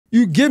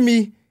You give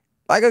me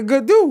like a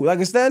good dude, like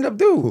a stand-up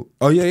dude.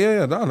 Oh,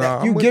 yeah.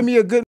 No, you give me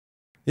a good...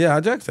 Yeah, I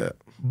jack that.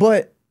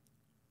 But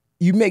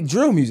you make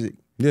drill music.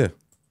 Yeah.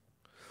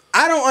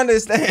 I don't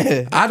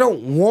understand. I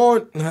don't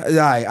want...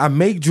 I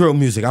make drill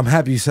music. I'm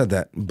happy you said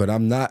that. But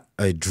I'm not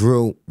a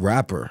drill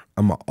rapper.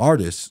 I'm an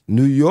artist.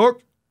 New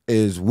York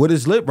is what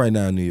is lit right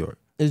now in New York.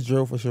 It's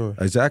drill for sure.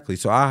 Exactly.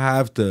 So I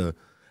have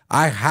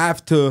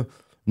to...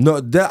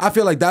 No, I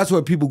feel like that's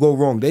where people go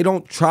wrong. They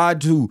don't try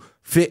to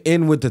fit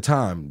in with the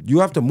time. You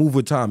have to move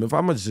with time. If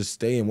I'm going to just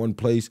stay in one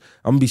place,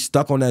 I'm going to be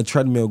stuck on that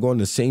treadmill going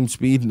the same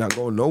speed, not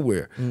going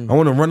nowhere. I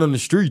want to run on the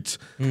streets.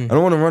 I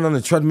don't want to run on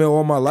the treadmill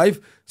all my life.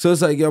 So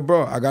it's like, yo,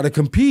 bro, I got to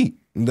compete.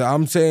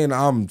 I'm saying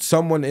I'm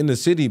someone in the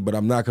city, but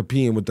I'm not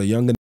competing with the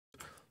younger.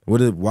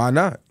 Why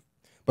not?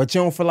 But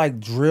you don't feel like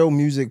drill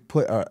music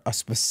put a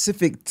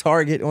specific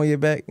target on your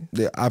back?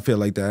 Yeah, I feel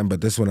like that,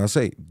 but this is what I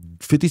say.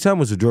 50 Cent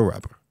was a drill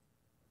rapper.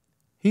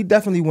 He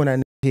definitely won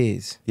that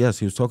his. Yes,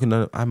 he was talking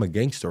to, I'm a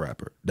gangster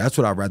rapper. That's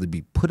what I'd rather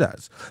be put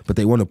as. But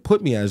they want to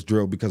put me as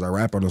drill because I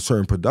rap on a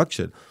certain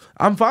production.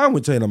 I'm fine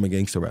with saying I'm a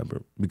gangster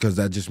rapper because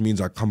that just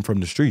means I come from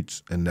the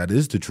streets, and that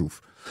is the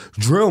truth.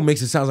 Drill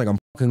makes it sound like I'm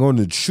fucking going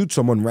to shoot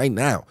someone right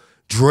now.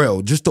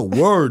 Drill, just the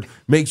word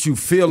makes you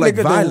feel like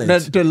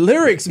violence. The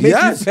lyrics make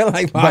you feel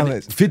like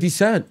violence. But 50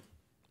 Cent,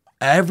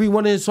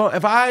 everyone in his song,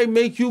 if I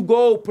make you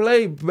go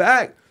play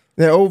back.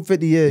 That old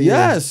 50 years.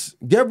 Yes.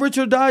 Get rich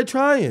or die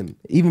trying.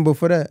 Even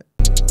before that.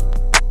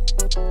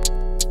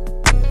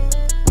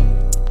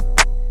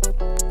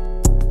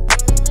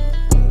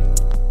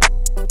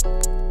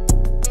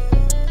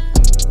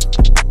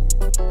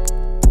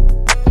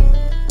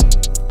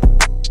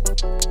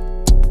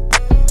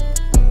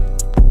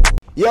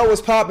 Yo,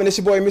 what's poppin'? It's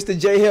your boy, Mr.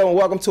 J Hill, and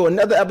welcome to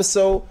another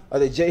episode of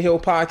the J Hill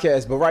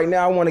Podcast. But right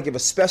now, I want to give a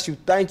special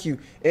thank you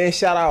and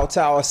shout out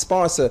to our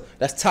sponsor,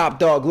 that's Top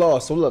Dog Law.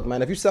 So look,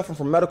 man, if you're suffering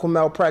from medical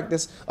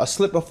malpractice, a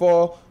slip and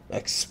fall,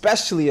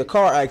 especially a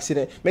car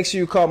accident, make sure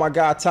you call my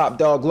guy Top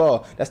Dog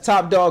Law. That's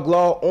Top Dog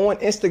Law on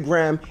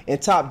Instagram and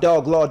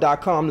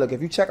topdoglaw.com. Look,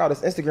 if you check out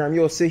his Instagram,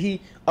 you'll see he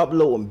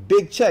uploading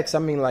big checks. I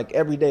mean, like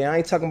every day. I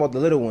ain't talking about the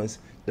little ones.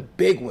 The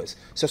big ones.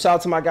 So shout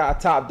out to my guy,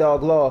 Top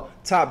Dog Law,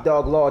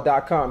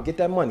 topdoglaw.com. Get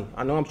that money.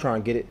 I know I'm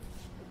trying to get it.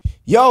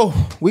 Yo,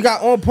 we got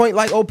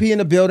OnPointLikeOp in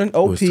the building.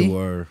 OP. What's the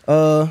word?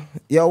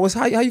 Yo,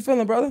 how you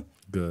feeling, brother?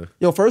 Good.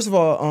 Yo, first of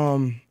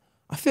all,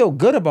 I feel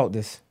good about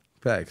this.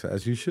 Facts,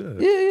 as you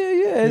should.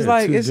 Yeah. It's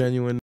like it's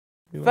genuine.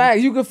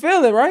 Facts. You can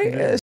feel it, right? Yeah.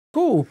 It's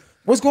cool.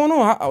 What's going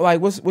on?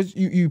 What's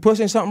you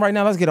pushing something right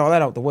now? Let's get all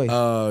that out the way.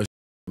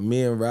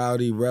 Me and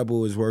Rowdy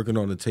Rebel is working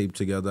on the tape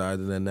together.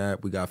 Other than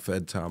that, we got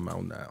Fed Time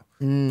out now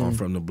on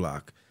From the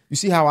Block. You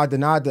see how I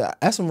denied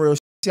that's some real shit.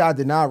 See how I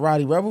denied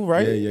Rowdy Rebel,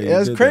 right? Yeah.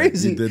 That's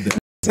crazy. That. You did that.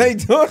 They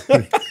doing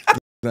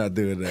Not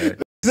doing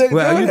that.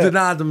 Well, you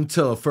denied them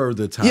till a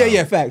further time.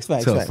 Yeah, facts. I'm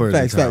like,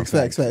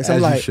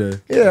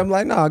 I'm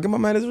like, nah, give my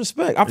man his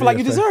respect. I feel like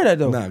you deserve that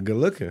though. Nah, good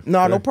looking.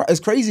 Nah, no problem.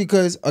 It's crazy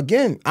because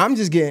again, I'm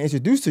just getting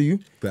introduced to you.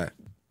 Fact.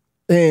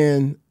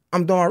 And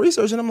I'm doing my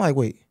research and I'm like,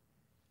 wait.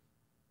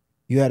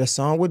 You had a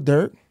song with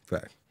Dirk.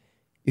 Fact.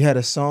 You had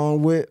a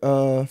song with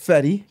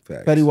Fetty.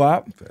 Facts. Fetty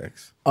Wap.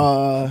 Facts.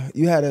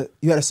 You had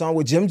a song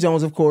with Jim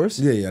Jones, of course.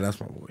 Yeah, that's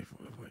my boy.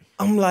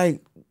 I'm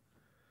like,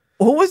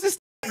 what was this?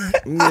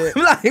 Yeah.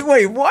 I'm like,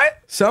 wait, what?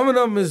 Some of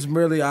them is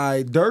really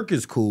Dirk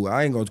is cool.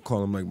 I ain't gonna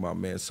call him like my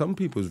man. Some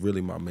people is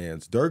really my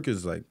mans. Dirk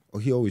is like,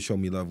 he always show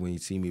me love when he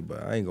see me,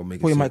 but I ain't gonna make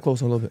it. Pull your mic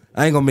closer a little bit.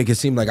 I ain't gonna make it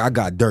seem like I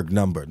got Dirk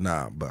number.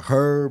 Nah, but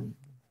Herb,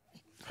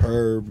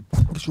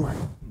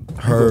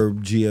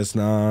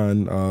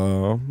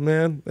 GS9,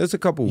 man, there's a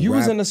couple. You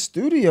was in the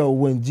studio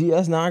when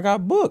GS9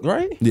 got booked,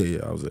 right?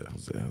 Yeah, I was there.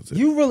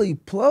 You really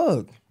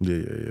plugged.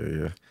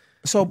 Yeah.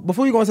 So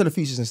before you go into the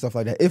features and stuff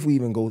like that, if we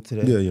even go to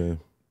that. Yeah.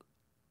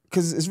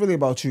 Because it's really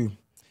about you.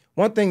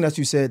 One thing that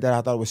you said that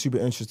I thought was super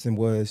interesting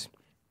was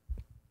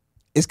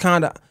it's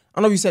kind of, I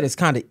don't know if you said it's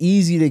kind of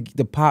easy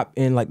to pop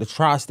in like the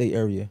tri-state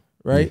area,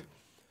 right? Yeah.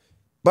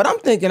 But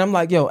I'm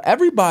like, yo,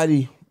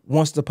 everybody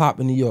wants to pop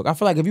in New York. I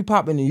feel like if you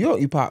pop in New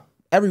York, you pop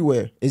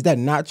everywhere. Is that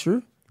not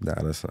true?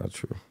 Nah, that's not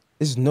true.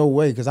 There's no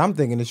way, because I'm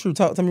thinking it's true.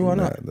 Tell me why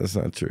not. That's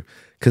not true.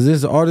 Because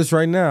there's artists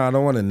right now, I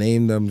don't want to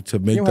name them to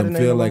make them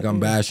feel like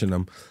I'm bashing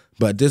them.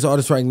 But there's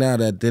artists right now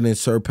that didn't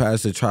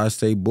surpass the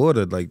tri-state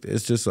border. Like,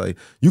 it's just like,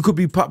 you could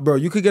be pop, bro.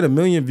 You could get 1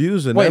 million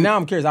views. And wait, now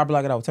I'm curious. I'll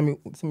block it out. Tell me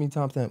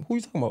timestamp. Who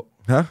you talking about?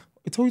 Huh?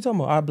 Who you talking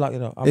about? I'll block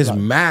it out. It's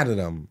mad at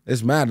them.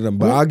 It's mad at them,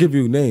 but I'll give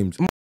you names.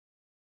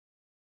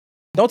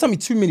 Don't tell me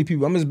too many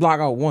people. I'm just block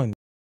out one.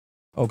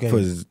 Okay.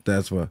 Because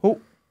that's what. Who?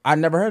 I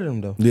never heard of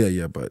him, though.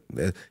 Yeah, but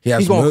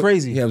he's going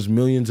crazy. He has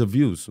millions of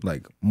views,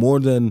 like more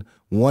than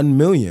 1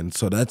 million.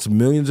 So that's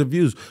millions of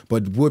views.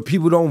 But what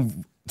people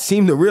don't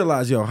seem to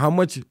realize, yo, how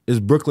much is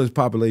Brooklyn's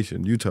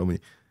population? You tell me.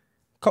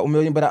 Couple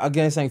million, but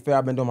again, it's ain't fair.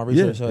 I've been doing my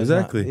research. Yeah, so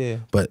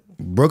exactly. But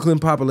Brooklyn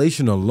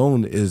population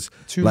alone is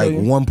like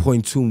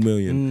 1.2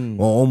 million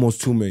or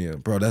almost 2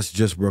 million. Bro, that's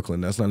just Brooklyn.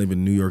 That's not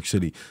even New York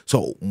City.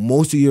 So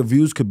most of your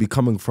views could be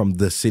coming from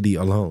the city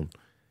alone.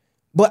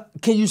 But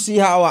can you see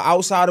how an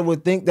outsider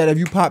would think that if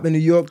you pop in New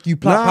York, you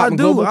pop in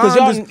global? Because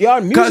y'all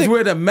music. Because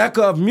we're the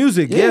mecca of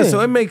music. Yeah, so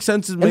it makes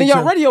sense. And then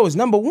y'all radio is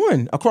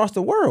 #1 across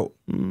the world.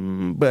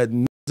 But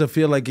I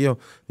feel like, you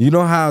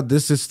know how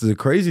this is the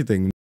crazy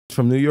thing.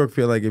 From New York,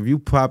 feel like if you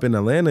pop in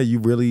Atlanta, you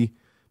really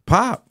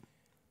pop.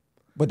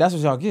 But that's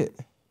what y'all get.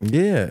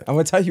 Yeah. I'm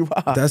going to tell you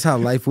why. That's how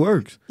life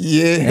works.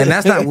 Yeah. And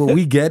that's not what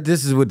we get.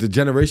 This is what the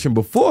generation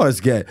before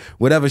us get.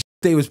 Whatever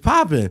they was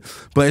popping.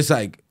 But it's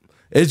like,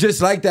 it's just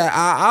like that.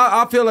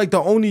 I feel like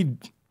the only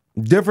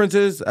difference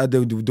is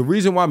the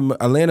reason why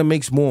Atlanta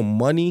makes more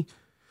money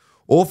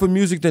off of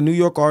music than New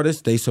York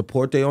artists, they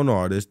support their own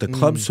artists. The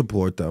clubs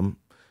support them.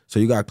 So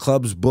you got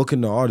clubs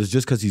booking the artist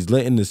just because he's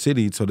lit in the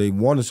city, so they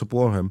want to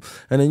support him.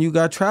 And then you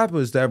got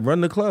trappers that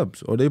run the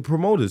clubs or they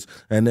promoters.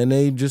 And then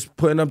they just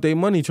putting up their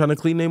money, trying to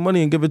clean their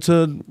money and give it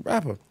to a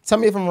rapper. Tell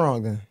me if I'm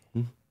wrong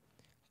then.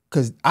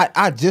 Because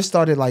I just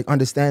started like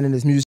understanding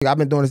this music. I've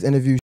been doing this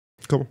interview.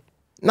 Come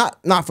on.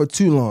 Not for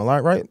too long,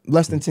 right?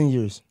 Less than 10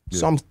 years. Yeah.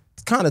 So I'm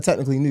kind of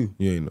technically new.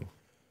 You ain't know.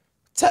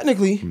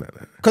 Technically,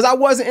 because I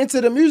wasn't into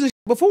the music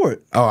before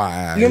it. Oh, you know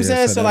what I'm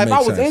saying? So like, if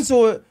I was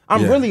into it,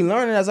 I'm really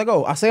learning as I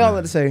go. I say all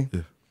that to say,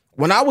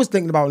 when I was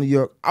thinking about New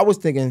York, I was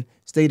thinking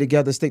stay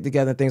together, stick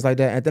together, and things like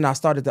that. And then I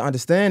started to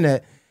understand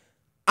that,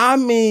 I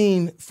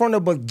mean, from the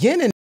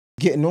beginning,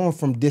 getting on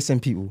from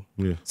dissing people.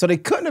 Yeah. So they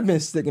couldn't have been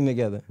sticking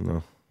together.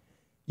 No.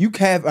 You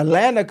have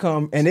Atlanta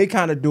come and they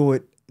kind of do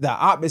it the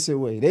opposite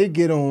way. They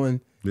get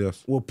on.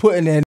 Yes. We're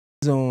putting their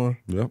on.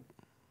 Yep.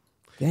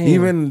 Damn.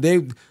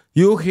 Even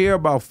you'll hear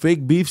about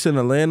fake beefs in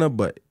Atlanta,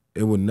 but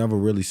it would never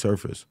really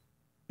surface.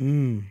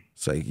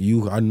 It's like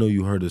I know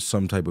you heard of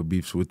some type of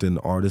beefs within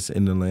artists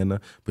in Atlanta,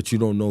 but you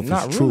don't know if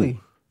it's true.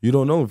 You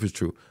don't know if it's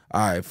true.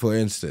 All right, for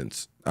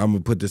instance, I'm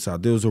gonna put this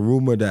out. There was a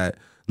rumor that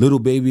Lil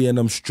Baby and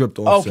them stripped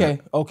off. Okay.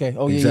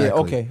 Oh exactly. Yeah.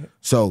 Okay.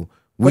 So,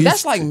 but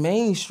that's like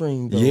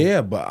mainstream, though.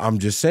 Yeah, but I'm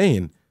just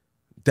saying.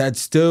 That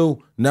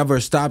still never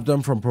stopped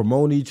them from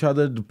promoting each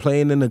other,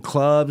 playing in the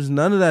clubs,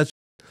 none of that.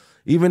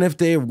 Even if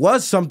there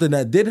was something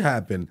that did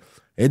happen,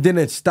 it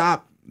didn't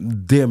stop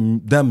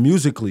them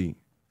musically,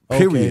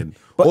 period. Okay.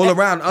 But all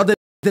around, other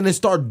than they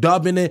start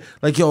dubbing it,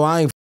 like, yo,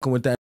 I ain't fucking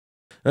with that.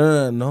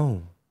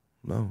 No.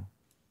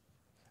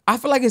 I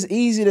feel like it's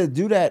easy to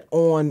do that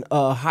on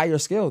a higher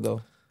scale,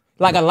 though.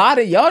 Like, a lot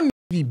of y'all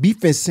be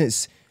beefing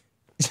since...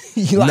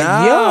 like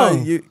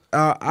young.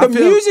 The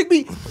music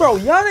be, bro,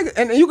 y'all niggas,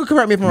 and you can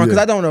correct me if I'm wrong, because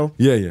I don't know.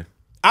 Yeah.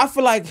 I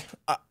feel like,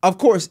 of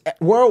course,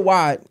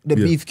 worldwide, the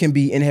beef can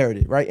be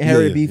inherited, right?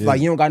 Inherited beef,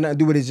 like you don't got nothing to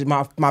do with it, it's just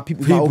my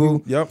people, my old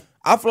people. Yep.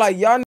 I feel like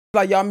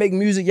y'all make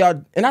music,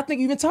 y'all, and I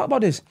think you even talk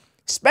about this,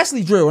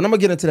 especially drill, and I'm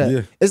gonna get into that.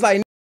 Yeah. It's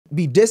like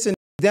be dissing,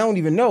 they don't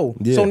even know.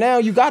 Yeah. So now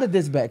you got a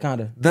diss back,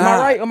 kind of. Am I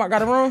right? Am I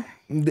got it wrong?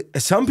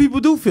 Some people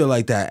do feel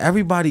like that.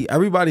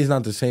 Everybody's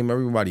not the same.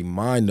 Everybody's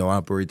mind don't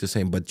operate the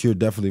same, but you're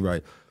definitely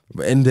right.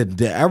 And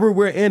the era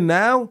we're in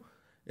now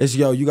is,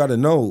 you got to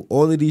know,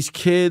 all of these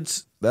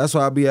kids, that's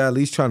why I be at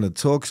least trying to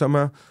talk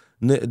somehow.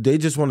 They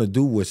just want to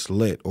do what's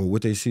lit or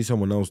what they see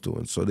someone else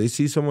doing. So they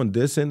see someone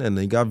dissing and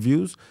they got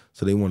views,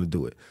 so they want to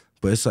do it.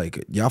 But it's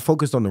like, y'all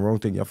focused on the wrong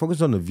thing. Y'all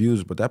focused on the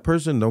views, but that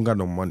person don't got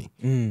no money.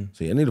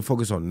 So you need to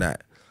focus on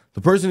that.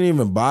 The person didn't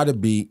even buy the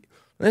beat.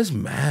 It's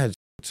mad.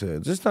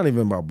 It's not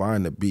even about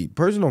buying the beat.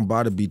 Person don't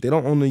buy the beat. They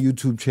don't own a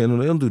YouTube channel.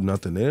 They don't do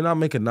nothing. They're not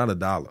making not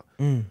 $1.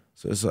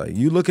 So it's like,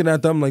 you looking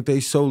at them like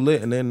they so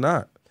lit and they're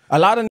not. A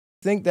lot of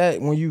think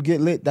that when you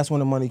get lit, that's when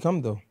the money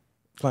come, though.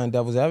 Playing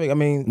devil's advocate. I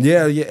mean,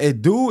 yeah,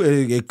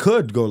 it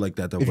could go like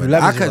that though.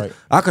 But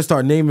I could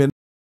start naming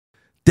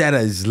that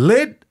is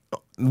lit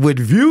with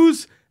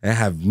views and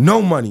have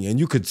no money, and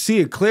you could see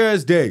it clear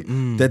as day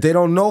that they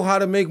don't know how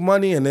to make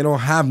money and they don't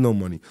have no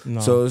money. No.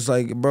 So it's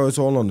like, bro, it's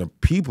all on the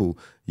people.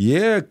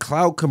 Yeah,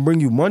 clout can bring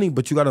you money,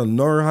 but you got to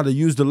learn how to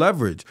use the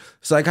leverage.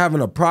 It's like having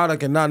a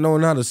product and not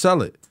knowing how to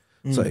sell it.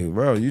 It's like,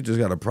 bro, you just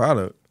got a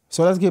product.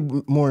 So let's get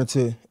more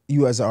into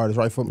you as an artist,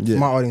 right? For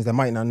my audience that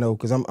might not know,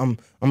 because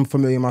I'm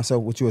familiar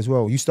myself with you as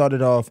well. You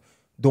started off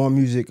doing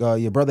music.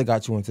 Your brother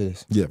got you into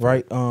this,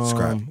 right?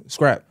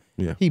 Scrap.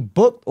 Yeah. He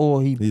booked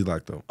or he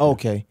locked up.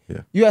 Okay.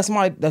 Yeah. You had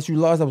somebody that you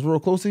lost that was real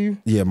close to you?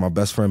 Yeah, my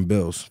best friend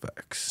Bill's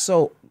facts.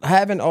 So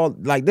having all,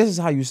 like, this is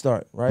how you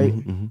start, right?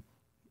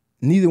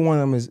 Neither one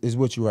of them is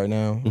with you right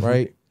now,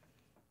 right?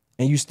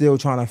 And you still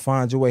trying to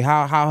find your way.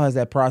 How has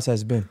that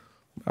process been?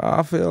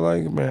 I feel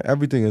like, man,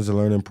 everything is a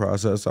learning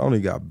process. I only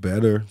got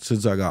better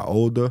since I got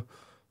older.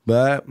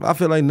 But I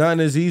feel like nothing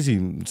is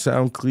easy.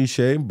 Sound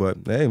cliche, but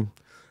hey.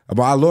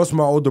 But I lost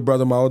my older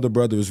brother. My older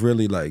brother was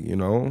really like,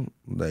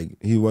 like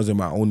he wasn't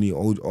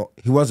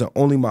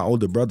only my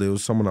older brother. It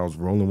was someone I was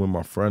rolling with,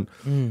 my friend.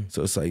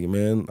 So it's like,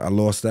 man, I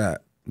lost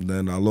that.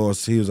 Then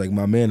he was like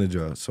my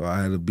manager. So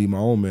I had to be my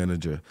own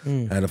manager.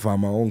 I had to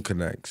find my own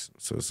connects.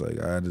 So it's like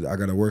I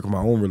got to work on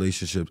my own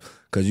relationships.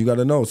 Because you got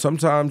to know,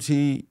 sometimes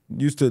he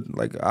used to,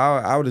 like,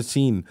 I would have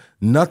seen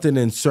nothing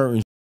in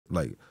certain,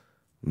 like,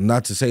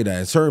 not to say that.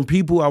 In certain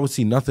people, I would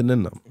see nothing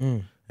in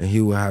them. And he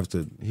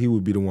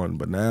would be the one.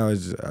 But now I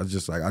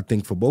just like, I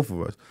think for both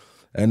of us.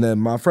 And then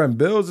my friend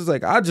Bills is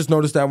like, I just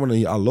noticed that when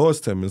I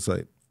lost him, it's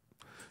like,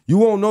 You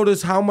won't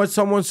notice how much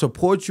someone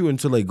supports you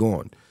until they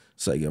gone.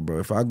 It's like, yeah, bro,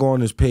 if I go on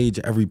this page,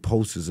 every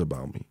post is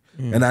about me.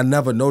 And I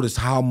never noticed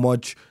how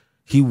much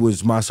he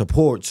was my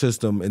support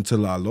system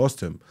until I lost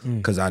him,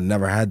 because I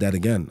never had that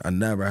again. I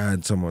never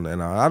had someone,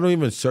 and I don't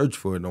even search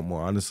for it no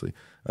more, honestly.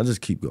 I just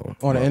keep going.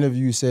 On the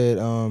interview, you said,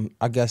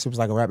 I guess it was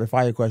like a rapid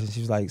fire question. She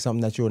was like,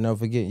 something that you'll never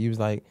forget. You was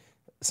like,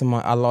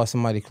 I lost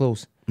somebody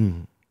close.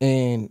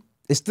 And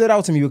it stood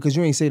out to me because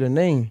you ain't say the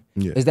name.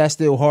 Yeah. Is that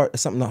still hard?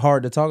 Something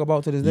hard to talk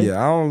about to this day?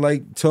 Yeah, I don't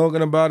like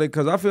talking about it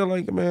because I feel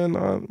like, man,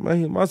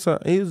 my son,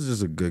 he was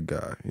just a good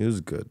guy. He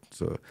was good.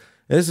 So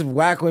it's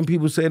whack when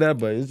people say that,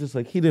 but it's just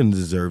like he didn't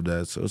deserve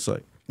that. So it's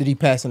like, did he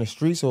pass in the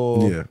streets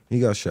or? Yeah,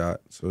 he got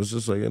shot. So it's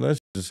just like, and that's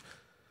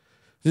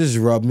just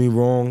rubbed me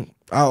wrong.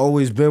 I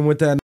always been with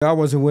that. I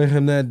wasn't with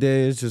him that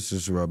day. It's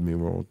just rubbed me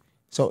wrong.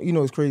 So, you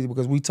know, it's crazy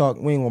because we ain't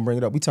gonna bring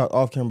it up. We talk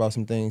off camera about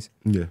some things.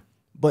 Yeah.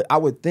 But I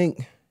would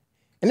think,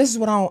 and this is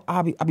what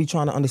I be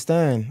trying to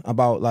understand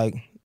about, like,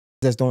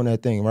 that's doing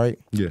that thing, right?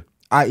 Yeah.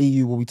 I.e.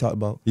 you, what we talked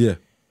about. Yeah.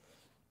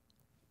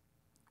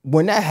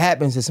 When that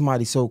happens to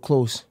somebody so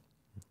close,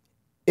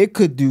 it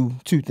could do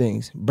two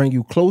things: bring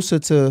you closer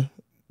to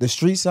the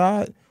street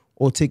side,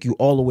 or take you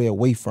all the way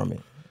away from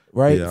it.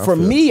 Right? Yeah, For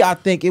me, I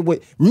think it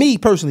would. Me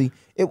personally,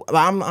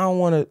 I don't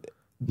want to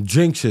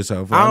jinx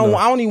yourself. I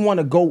don't even want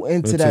to go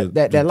into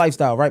that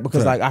lifestyle, right?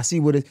 Because like I see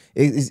what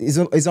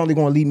it's only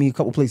going to lead me a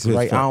couple places,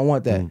 right? I don't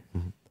want that.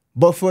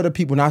 But for the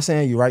people, not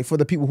saying you, right? For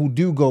the people who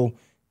do go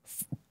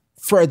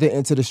further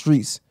into the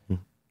streets,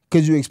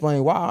 could you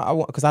explain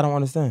why? Because I don't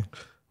understand.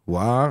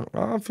 Why?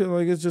 I feel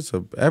like it's just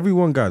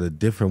everyone got a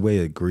different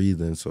way of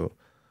breathing. So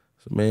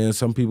man,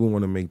 some people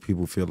want to make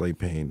people feel like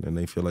pain, and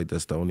they feel like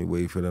that's the only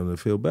way for them to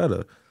feel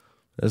better.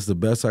 That's the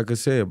best I could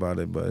say about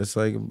it. But it's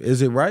like,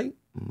 is it right?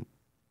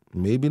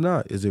 Maybe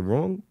not. Is it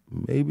wrong?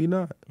 Maybe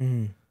not.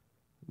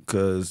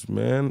 Because,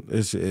 man,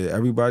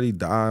 everybody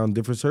die on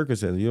different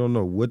circumstances. You don't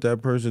know what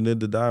that person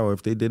did to die or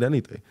if they did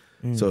anything.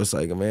 So it's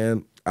like,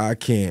 man, I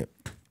can't.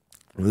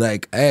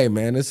 Like, hey,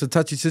 man, it's a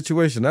touchy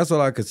situation. That's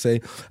all I could say.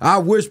 I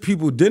wish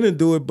people didn't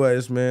do it, but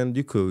it's, man,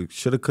 you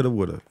shoulda, coulda,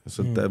 woulda. It's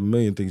a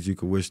million things you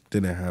could wish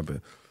didn't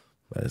happen.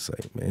 But it's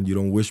like, man, you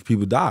don't wish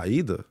people die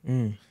either.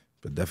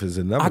 But death is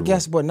inevitable. I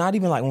guess, but not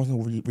even like on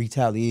some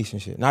retaliation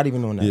shit. Not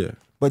even on that. Yeah.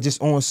 But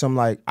just on some,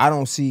 like, I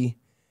don't see,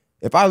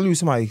 if I lose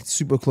somebody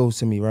super close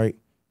to me, right,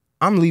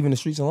 I'm leaving the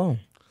streets alone.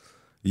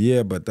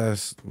 Yeah, but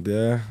that's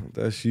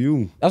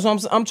you. That's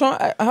what I'm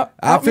trying.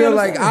 I feel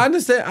like I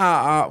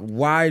understand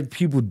why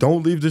people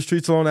don't leave the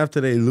streets alone after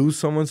they lose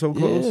someone so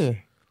close. Yeah.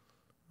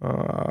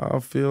 I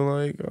feel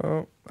like,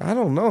 I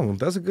don't know.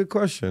 That's a good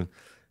question.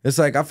 It's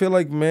like, I feel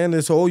like, man,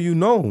 it's all you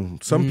know.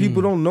 Some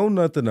people don't know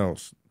nothing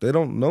else. They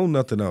don't know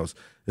nothing else.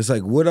 It's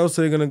like, what else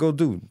are they going to go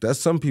do? That's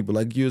some people,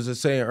 like you was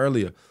just saying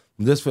earlier.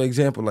 Just for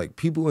example, like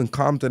people in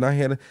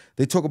Compton,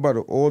 they talk about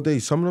it all day.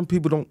 Some of them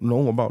people don't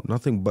know about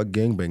nothing but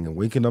gangbanging,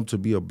 waking up to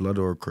be a blood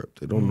or a Crip.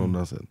 They don't know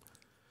nothing.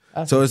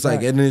 So it's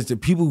like, and it's the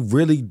people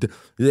really,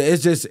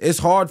 it's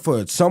hard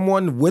for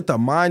someone with a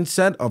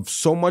mindset of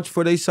so much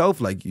for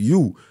themselves. Like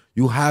you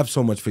have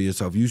so much for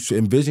yourself. You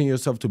envision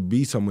yourself to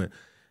be somewhere.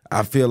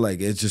 I feel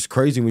like it's just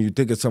crazy when you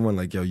think of someone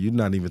like, yo, you're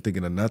not even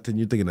thinking of nothing.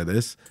 You're thinking of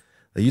this.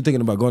 Like, you're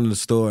thinking about going to the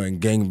store and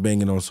gang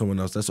banging on someone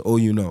else. That's all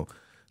you know.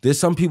 There's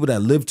some people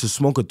that live to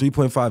smoke a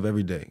 3.5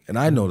 every day, and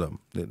I know them.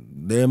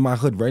 They're in my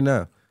hood right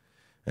now,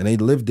 and they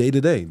live day to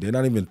day. They're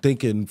not even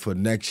thinking for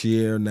next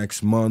year,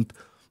 next month.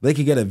 They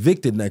could get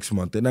evicted next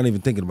month. They're not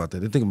even thinking about that.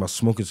 They're thinking about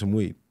smoking some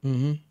weed.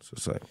 So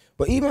it's like,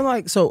 but even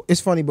like, so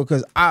it's funny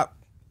because I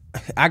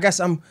guess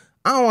I don't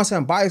want to say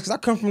I'm biased because I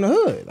come from the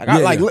hood. Like, I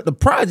like the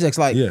projects.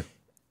 Like,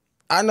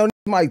 I know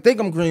might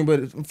think I'm green, but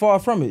I'm far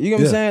from it. You know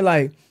what I'm saying?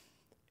 Like,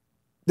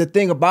 the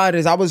thing about it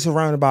is I was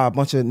surrounded by a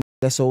bunch of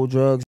that sold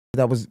drugs,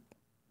 that was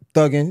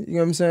thugging, you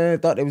know what I'm saying?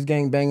 Thought they was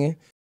gang banging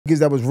because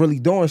that was really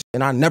doing shit,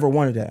 and I never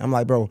wanted that. I'm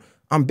like, bro,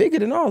 I'm bigger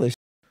than all this shit.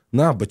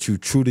 Nah, but you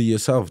true to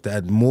yourself.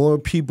 That more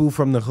people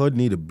from the hood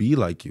need to be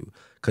like you,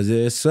 because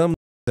there's some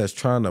that's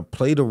trying to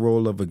play the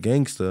role of a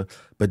gangster,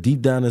 but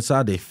deep down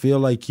inside they feel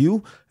like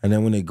you, and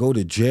then when they go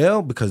to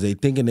jail because they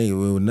thinking it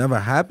will never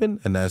happen,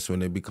 and that's when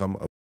they become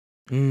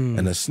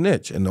and a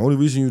snitch. And the only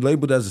reason you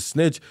labeled as a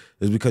snitch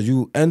is because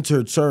you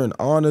entered certain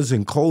honors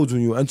and codes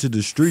when you entered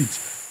the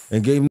streets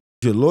and gave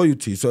your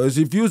loyalty. So as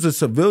if you was a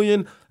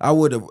civilian, I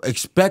would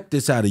expect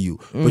this out of you.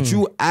 But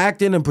you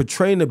acting and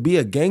portraying to be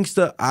a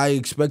gangster, I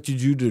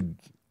expected you to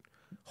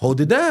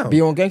hold it down. Be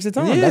on gangster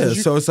time. Yeah,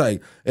 so it's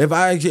like,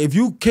 if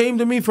you came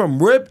to me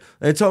from RIP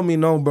and told me,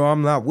 no, bro,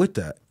 I'm not with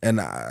that, and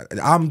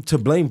I'm to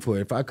blame for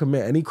it. If I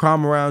commit any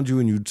crime around you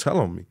and you tell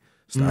on me,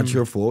 it's not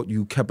your fault.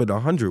 You kept it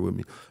 100 with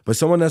me. But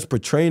someone that's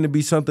portraying to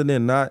be something they're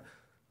not,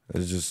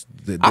 it's just,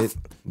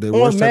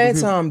 on man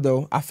time,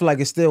 though, I feel like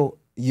it's still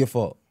your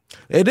fault.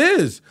 It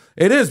is.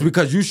 It is,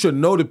 because you should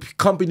know the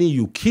company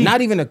you keep. Not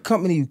even the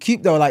company you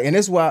keep, though. Like, and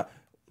this is why,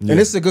 and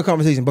this is a good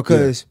conversation,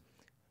 because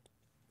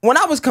when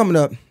I was coming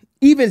up,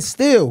 even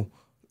still,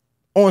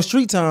 on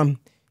street time,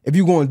 if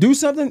you're going to do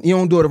something, you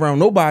don't do it around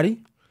nobody.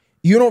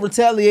 you don't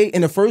retaliate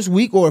in the first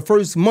week or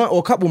first month or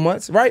a couple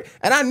months, right?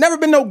 And I never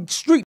been no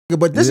street nigga,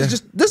 but this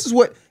is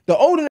what the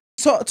older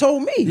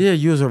told me. Yeah,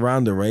 you was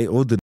around the right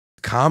older.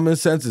 Common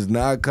sense is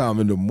not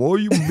common. The more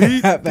you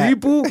meet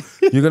people,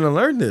 you're gonna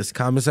learn this.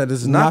 Common sense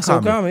is not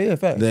common. So common, yeah,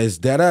 fact. That's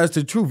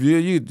the truth.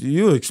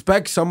 You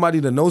expect somebody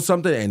to know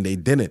something and they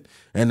didn't.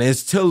 And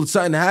it's till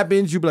something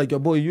happens, you be like, yo,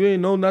 boy, you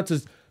ain't know not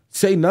to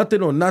say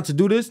nothing or not to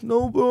do this.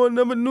 No, bro, I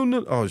never knew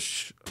nothing. Oh,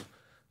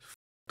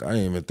 I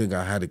didn't even think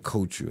I had to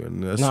coach you.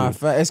 And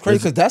that's it's crazy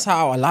because that's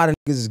how a lot of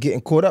niggas is getting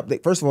caught up.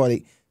 First of all,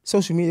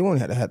 social media, we don't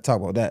have to talk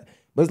about that.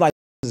 But it's like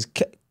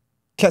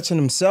catching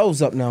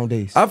themselves up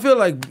nowadays. I feel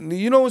like,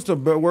 you know what's the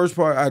worst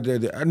part?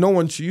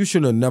 You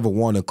should have never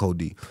wanted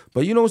Cody.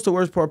 But you know what's the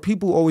worst part?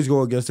 People always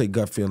go against their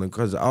gut feeling,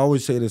 because I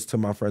always say this to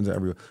my friends and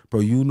everyone. Bro,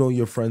 you know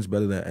your friends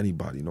better than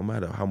anybody. No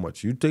matter how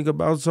much you think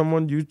about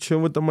someone, you chill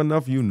with them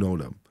enough, you know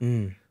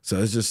them. So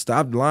it's just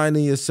stop lying to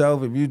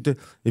yourself.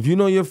 If you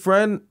know your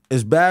friend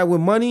is bad with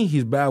money,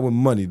 he's bad with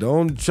money.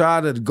 Don't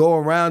try to go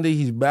around it.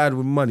 He's bad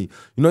with money.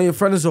 You know your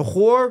friend is a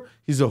whore,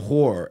 he's a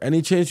whore.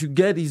 Any chance you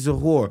get, he's a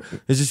whore.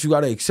 It's just you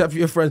got to accept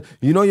your friend.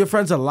 You know your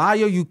friend's a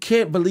liar, you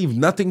can't believe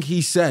nothing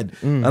he said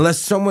unless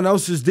someone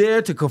else is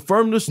there to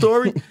confirm the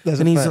story,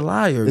 and he's a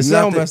liar. It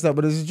sounds messed up,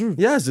 but it's the truth.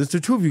 Yes, it's the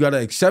truth. You got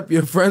to accept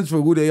your friends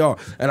for who they are.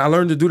 And I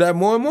learned to do that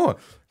more and more,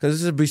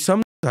 because there's be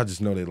some I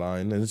just know they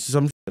lying, and it's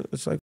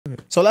like.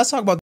 So let's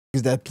talk about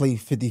niggas that play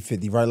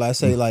 50-50, right? Like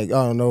say, like,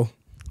 I don't know,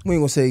 we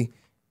ain't gonna say,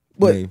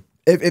 but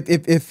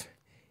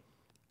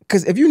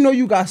because if you know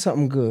you got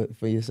something good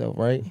for yourself,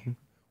 right?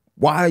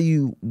 Why are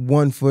you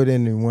 1 foot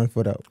in and 1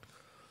 foot out?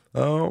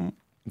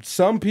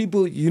 Some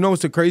people, you know,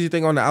 it's the crazy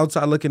thing on the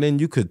outside looking in,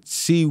 you could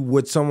see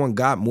what someone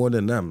got more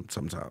than them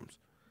sometimes.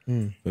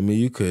 I mean,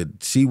 you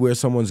could see where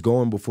someone's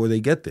going before they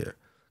get there,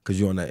 because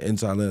you're on that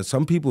inside line.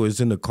 Some people is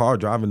in the car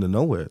driving to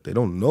nowhere. They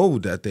don't know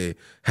that they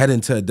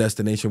heading to a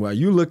destination while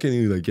you looking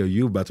and you're like, yo,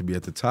 you about to be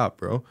at the top,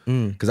 bro.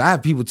 Because I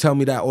have people tell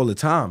me that all the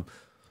time.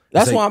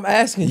 That's why I'm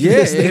asking you.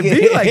 Yeah, it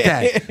be like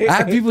that. I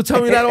have people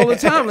tell me that all the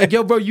time. Like,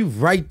 yo, bro, you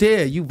right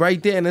there. You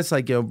right there. And it's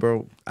like, yo,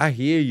 bro, I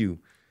hear you.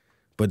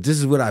 But this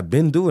is what I've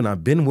been doing.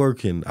 I've been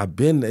working.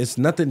 It's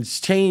nothing's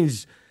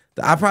changed.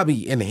 I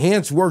probably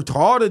worked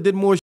harder, did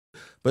more shit.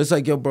 But it's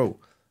like, yo, bro,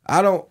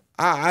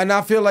 and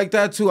I feel like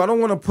that too. I don't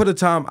want to put a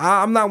time.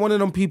 I'm not one of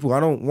them people. I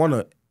don't want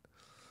to.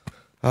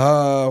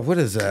 What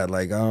is that?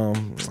 Like, I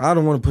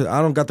don't want to put.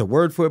 I don't got the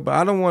word for it, but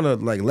I don't want to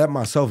like let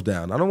myself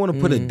down. I don't want to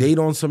put a date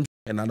on some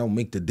and I don't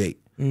make the date.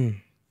 Like,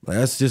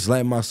 that's just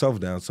letting myself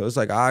down. So it's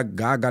like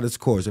God got its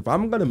course. If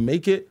I'm gonna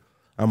make it,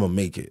 I'm gonna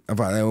make it.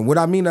 What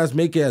I mean as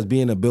make it as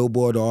being a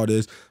billboard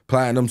artist,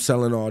 platinum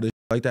selling artist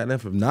like that. And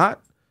if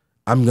not,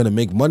 I'm going to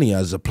make money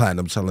as a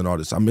platinum selling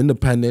artist. I'm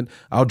independent.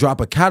 I'll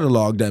drop a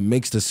catalog that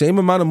makes the same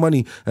amount of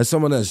money as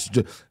someone that's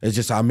it's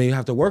just I may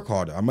have to work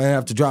harder. I might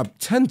have to drop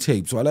 10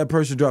 tapes while that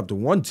person dropped the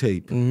 1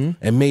 tape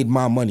and made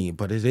my money.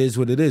 But it is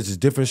what it is. It's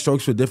different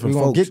strokes for different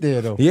folks. We're going to get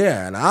there, though.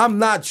 Yeah, and I'm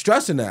not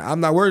stressing that. I'm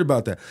not worried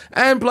about that.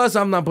 And plus,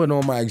 I'm not putting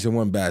all my eggs in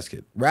one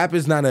basket. Rap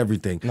is not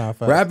everything. Nah,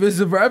 rap is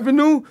a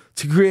revenue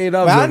to create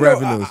other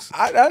revenues.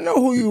 I know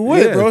who you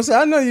with, bro. So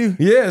I know you.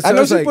 Yeah, so I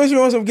know she put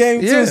you on some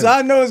game, too, so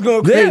I know it's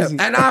going crazy.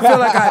 Yeah, and I feel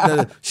like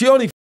she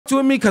only f***ed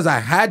with me because I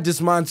had this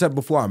mindset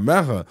before I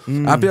met her.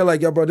 I feel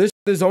like, yo, bro, this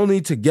is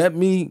only to get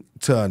me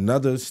to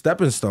another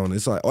stepping stone.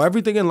 It's like,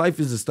 everything in life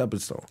is a stepping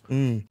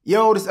stone.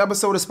 Yo, this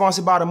episode is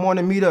sponsored by The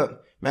Morning Meetup.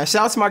 Man,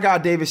 shout out to my guy,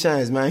 David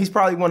Shands, man. He's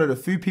probably one of the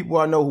few people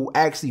I know who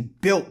actually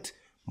built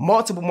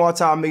multiple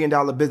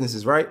multi-million-dollar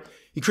businesses, right?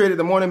 He created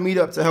The Morning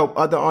Meetup to help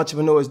other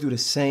entrepreneurs do the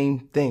same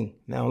thing.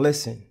 Now,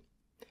 listen,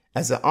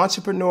 as an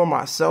entrepreneur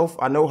myself,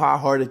 I know how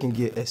hard it can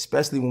get,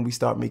 especially when we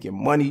start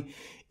making money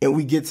and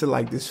we get to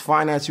like this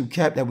financial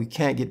cap that we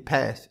can't get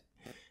past.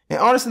 And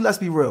honestly, let's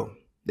be real.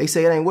 They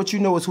say it ain't what you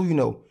know, it's who you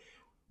know.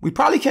 We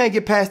probably can't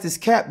get past this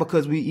cap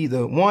because we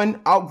either,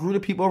 1, outgrew the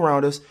people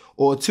around us,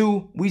 or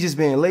 2, we just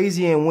being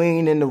lazy and we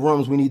ain't in the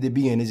rooms we need to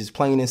be in. It's just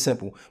plain and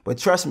simple. But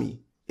trust me,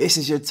 this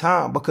is your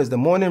time, because the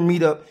Morning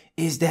Meetup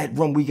is that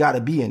room we got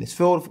to be in. It's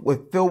filled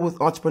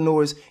with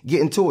entrepreneurs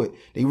getting to it.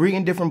 They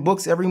reading different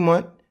books every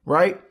month,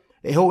 right?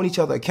 They holding each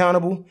other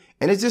accountable.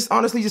 And it's just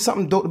honestly just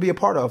something dope to be a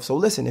part of. So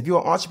listen, if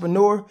you're an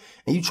entrepreneur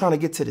and you trying to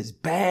get to this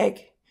bag,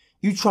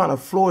 you trying to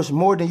flourish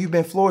more than you've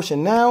been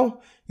flourishing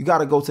now, you got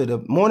to go to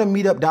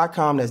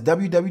themorningmeetup.com. That's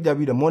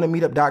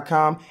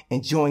www.themorningmeetup.com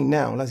and join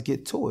now. Let's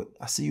get to it.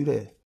 I see you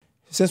there.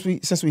 Since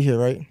we here,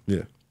 right?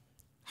 Yeah.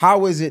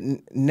 How is it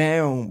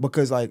now?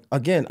 Because like,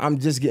 again, I'm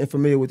just getting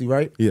familiar with you,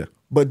 right? Yeah.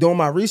 But doing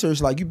my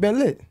research, like, you've been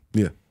lit.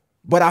 Yeah.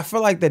 But I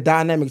feel like the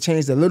dynamic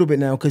changed a little bit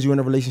now because you're in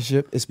a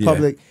relationship. It's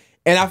public. Yeah.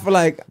 And I feel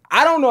like,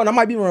 I don't know, and I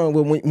might be wrong,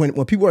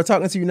 when people are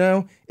talking to you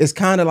now, it's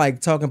kind of like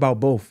talking about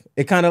both.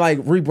 It kind of like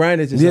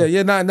rebranded yourself.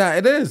 Yeah,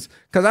 it is.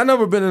 Because I've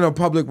never been in a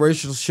public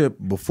relationship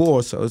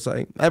before, so it's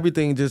like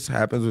everything just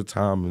happens with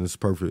time and it's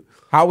perfect.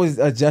 How was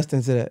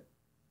adjusting to that?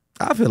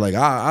 I feel like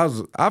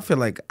I feel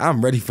like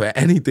I'm ready for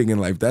anything in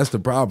life. That's the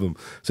problem.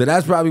 So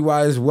that's probably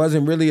why it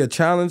wasn't really a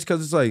challenge,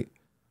 because it's like,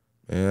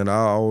 And I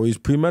always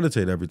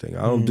premeditate everything.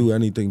 I don't do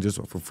anything just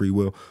for free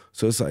will.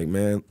 So it's like,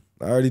 man,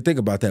 I already think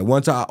about that.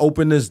 Once I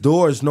open this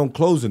door, it's no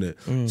closing it.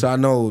 So I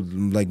know,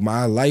 like,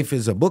 my life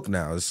is a book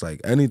now. It's like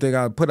anything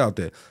I put out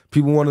there.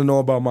 People want to know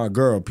about my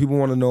girl. People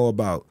want to know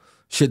about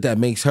shit that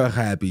makes her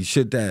happy.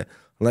 Shit that,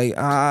 like,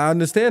 I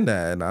understand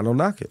that, and I don't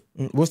knock it.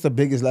 What's the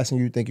biggest lesson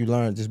you think you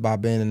learned just by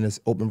being in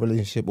this open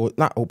relationship, or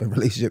not open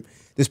relationship,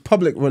 this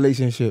public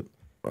relationship?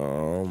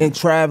 And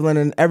traveling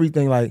and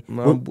everything, like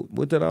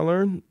what did I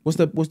learn? What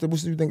do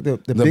you think the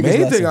biggest main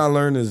lesson? thing I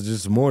learned is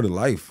just more to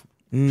life,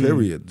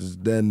 period,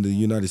 than the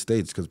United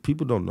States, because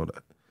people don't know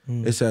that.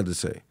 It's sad to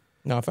say.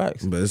 No,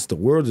 facts. But the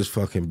world is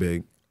fucking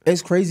big.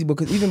 It's crazy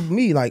because even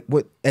me, like,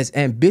 what as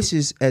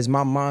ambitious as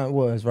my mind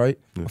was, right?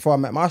 Before I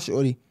met my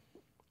shorty,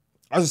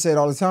 I just say it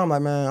all the time,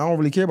 like, man, I don't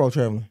really care about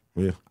traveling.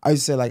 Yeah. I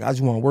just say, like, I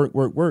just want to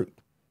work.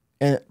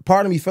 And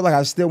part of me feel like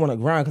I still want to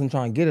grind because I'm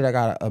trying to get it. I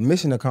got a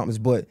mission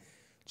accomplished, but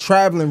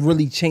traveling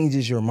really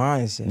changes your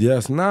mindset.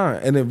 Yes,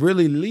 and it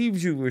really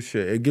leaves you with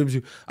shit. It gives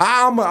you.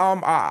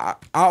 I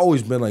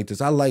always been like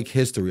this. I like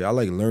history. I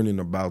like learning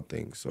about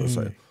things. So it's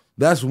like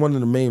that's one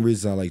of the main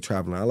reasons I like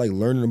traveling. I like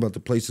learning about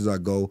the places I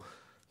go,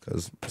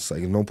 because it's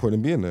like no point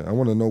in being there. I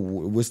want to know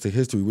what's the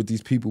history, what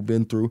these people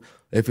been through.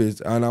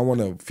 And I want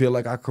to feel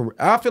like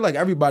I feel like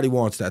everybody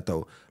wants that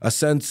though, a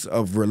sense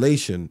of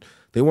relation.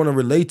 They want to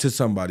relate to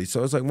somebody.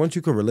 So it's like once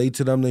you can relate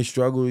to them, they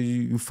struggle,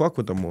 you fuck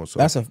with them more. So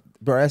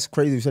that's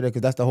crazy you said that,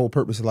 because that's the whole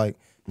purpose of, like,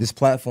 this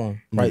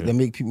platform, right? They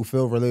make people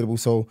feel relatable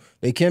so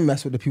they can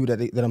mess with the people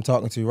that I'm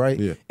talking to, right?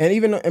 Yeah. And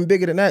even and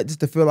bigger than that,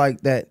 just to feel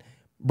like that,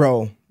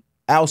 bro,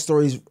 our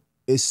stories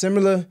is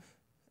similar,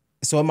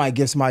 so it might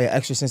give somebody an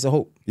extra sense of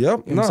hope.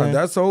 Yep, you know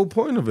that's the whole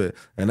point of it.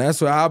 And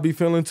that's what I'll be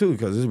feeling too,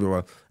 because it's been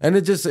wild. And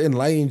it just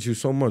enlightens you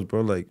so much,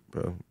 bro. Like,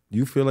 bro,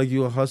 you feel like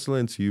you a hustler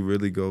until you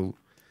really go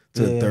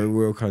to a third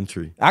world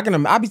country. I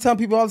be telling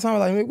people all the time,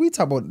 like, man, we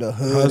talk about the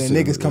hood and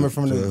niggas coming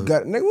from the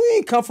gut. Nigga, we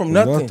ain't come from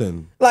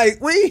nothing.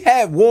 Like, we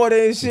had water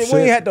and shit.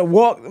 We ain't had to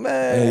walk,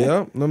 man.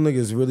 Yeah, them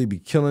niggas really be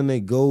killing their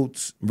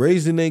goats,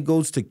 raising their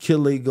goats to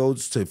kill their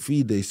goats to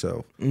feed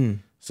themselves.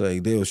 It's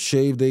like they'll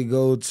shave their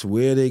goats,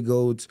 wear their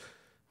goats,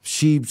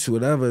 sheeps,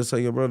 whatever. It's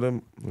like, bro,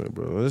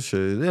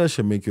 that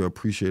should make you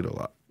appreciate a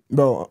lot.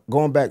 Bro,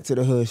 going back to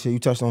the hood shit, you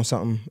touched on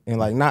something, and,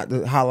 like, not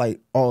to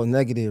highlight all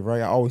negative, right?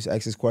 I always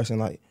ask this question,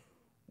 like,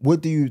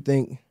 what do you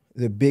think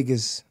the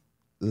biggest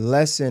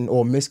lesson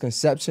or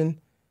misconception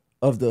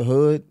of the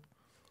hood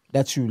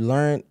that you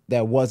learned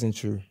that wasn't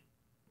true?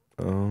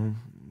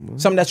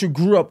 Something that you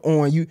grew up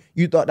on,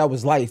 you thought that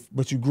was life,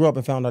 but you grew up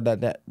and found out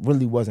that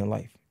really wasn't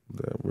life.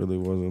 That really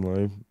wasn't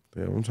life?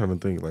 Yeah, I'm trying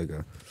to think like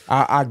a...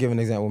 I'll give an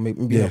example,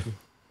 maybe help you.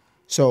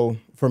 So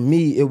for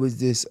me, it was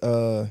this...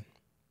 So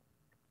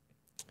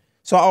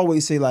I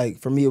always say, like,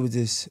 for me, it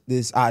was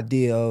this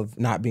idea of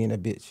not being a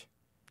bitch,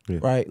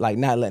 right? Like,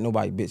 not letting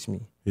nobody bitch me.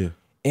 Yeah.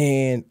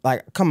 And,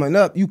 like, coming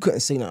up, you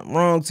couldn't say nothing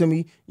wrong to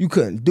me. You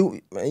couldn't do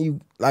it,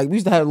 man. We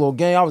used to have a little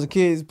game. I was a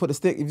kid, put a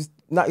stick, if you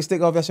knock your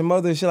stick off at your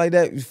mother and shit like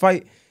that, you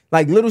fight,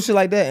 like, little shit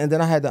like that. And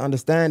then I had to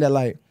understand that,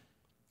 like,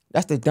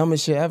 that's the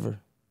dumbest shit ever.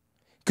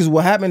 Because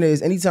what happened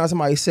is, anytime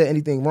somebody said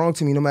anything wrong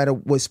to me, no matter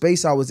what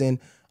space I was in,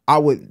 I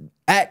would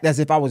act as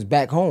if I was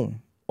back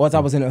home or as I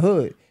was in the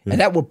hood. Yeah.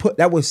 And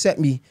that would set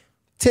me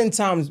 10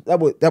 times, that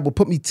would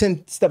put me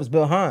 10 steps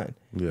behind.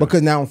 Yeah.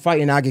 Because now I'm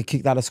fighting and I get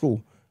kicked out of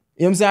school.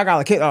 You know what I'm saying? I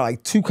got kicked out of,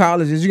 like, 2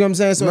 colleges. You know what I'm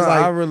saying? So it's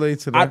like, I relate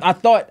to that. I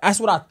thought, that's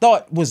what I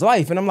thought was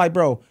life. And I'm like,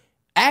 bro,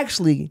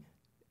 actually,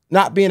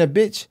 not being a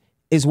bitch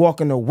is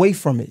walking away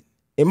from it.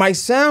 It might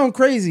sound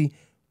crazy,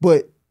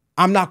 but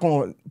I'm not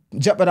going to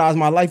jeopardize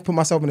my life, put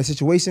myself in a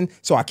situation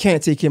so I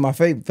can't take care of my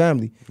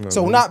family.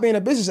 So not being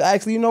a bitch is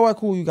actually, you know what,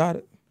 cool, you got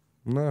it.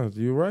 No,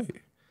 you're right.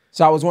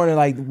 So I was wondering,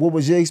 like, what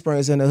was your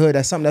experience in the hood?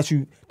 That's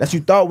something that you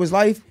thought was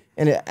life,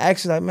 and it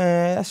actually, like,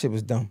 man, that shit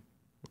was dumb.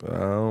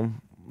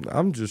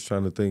 I'm just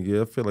trying to think.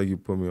 Yeah, I feel like you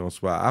put me on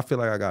spot. I feel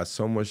like I got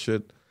so much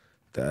shit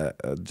that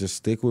just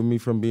stick with me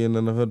from being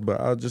in the hood.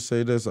 But I'll just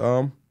say this: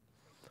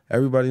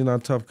 everybody's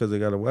not tough because they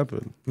got a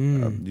weapon.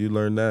 You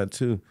learn that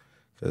too,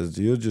 because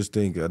you'll just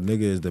think a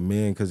nigga is the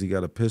man because he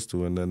got a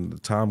pistol, and then the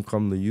time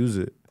come to use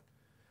it,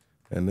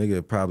 and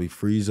nigga probably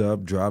freeze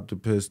up, drop the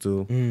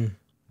pistol.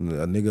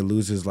 A nigga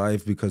lose his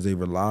life because they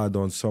relied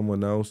on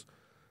someone else.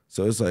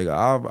 So it's like,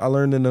 I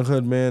learned in the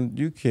hood, man,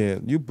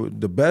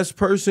 the best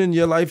person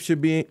your life should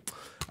be in,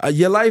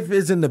 your life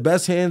is in the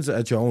best hands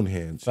at your own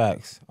hands.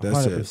 Facts,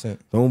 100%. That's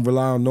it. Don't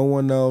rely on no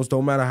one else.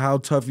 Don't matter how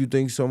tough you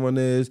think someone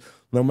is.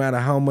 No matter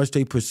how much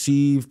they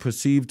perceive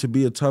to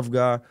be a tough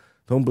guy.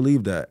 Don't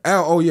believe that.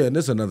 Oh yeah, and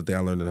this is another thing I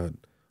learned in the hood.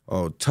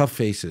 Oh, tough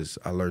faces.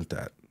 I learned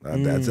that.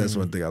 That's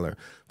one thing I learned.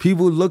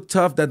 People look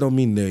tough, that don't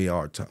mean they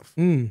are tough.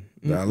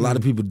 A lot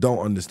of people don't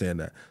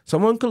understand that.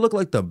 Someone could look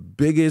like the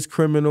biggest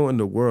criminal in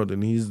the world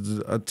and he's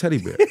a teddy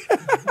bear.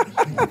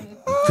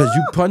 Because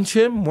you punch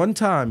him one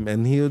time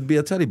and he would be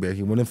a teddy bear.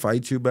 He wouldn't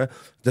fight you back.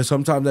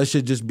 Sometimes that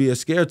should just be a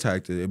scare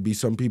tactic. It'd be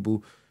some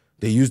people,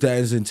 they use that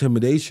as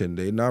intimidation.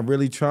 They're not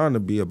really trying to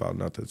be about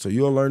nothing. So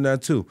you'll learn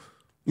that too.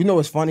 You know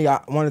what's funny?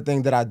 One of the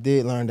things that I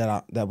did learn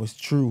that was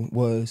true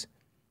was,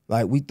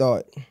 like, we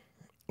thought,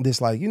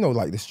 this like, you know,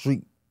 like the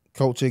street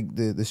culture,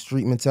 the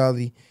street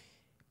mentality.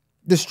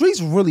 The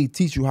streets really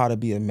teach you how to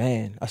be a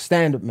man, a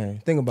stand-up man.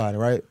 Think about it,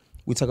 right?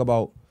 We talk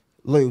about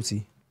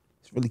loyalty.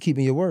 It's really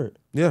keeping your word.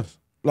 Yes.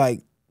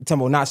 Like,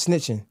 talking about not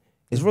snitching.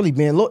 It's really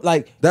being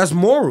like that's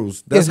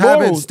morals. That's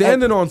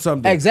standing on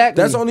something.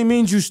 Exactly. That's only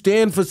means you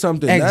stand for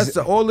something. That's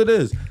all it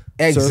is.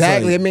 Exactly.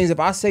 So like, it means if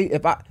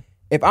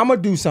I'm gonna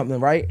do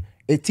something, right?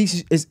 It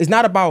teaches. It's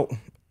not about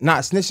not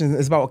snitching.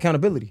 It's about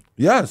accountability.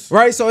 Yes.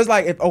 Right. So it's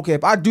like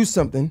if I do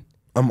something,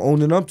 I'm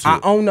owning up to it. I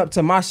own up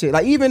to my shit.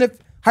 Like even if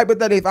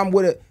hypothetically, if I'm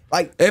with it,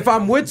 like if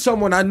I'm with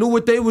someone, I knew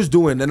what they was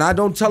doing, and I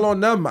don't tell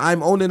on them.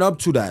 I'm owning up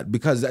to that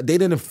because they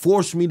didn't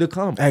force me to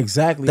come.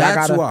 Exactly.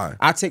 That's why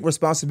I take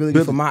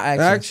responsibility for my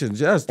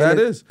actions. Yes, that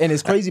is. And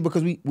it's crazy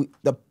because we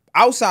the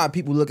outside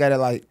people look at it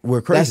like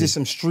we're crazy. That's just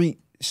some street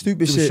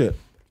stupid shit.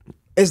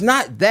 It's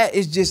not that.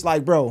 It's just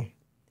like, bro,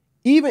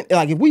 even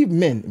like if we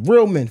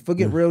real men,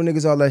 forget real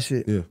niggas, all that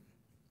shit. Yeah.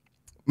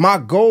 My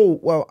goal,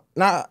 well,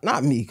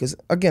 not me, because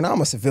again,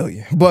 I'm a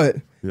civilian, but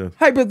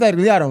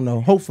hypothetically, I don't know.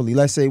 Hopefully,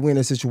 let's say we're in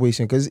a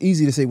situation, because it's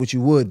easy to say what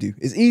you would do.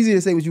 It's easy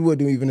to say what you would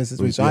do even in a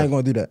situation. So I ain't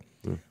gonna do that.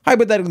 Yeah.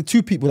 Hypothetically,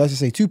 two people, let's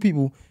just say two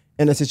people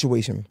in a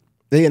situation.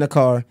 They in a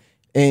car,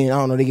 and I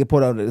don't know, they get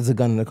pulled out, there's a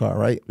gun in the car,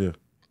 right? Yeah.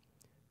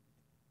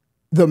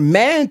 The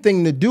man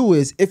thing to do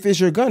is, if it's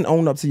your gun,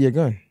 own up to your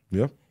gun.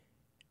 Yeah.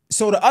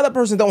 So the other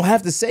person don't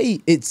have to say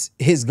it's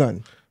his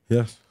gun.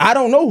 Yes. I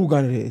don't know who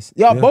gun it is.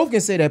 Y'all both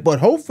can say that, but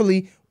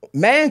hopefully,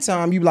 man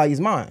time, you be like, it's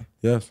mine.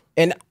 Yes.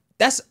 And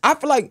I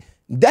feel like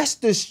that's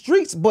the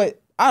streets, but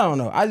I don't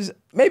know.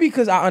 Maybe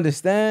because I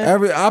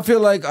understand. I feel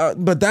like,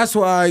 but that's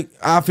why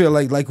I feel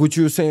like what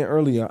you were saying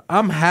earlier,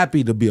 I'm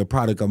happy to be a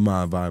product of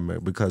my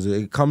environment because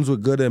it comes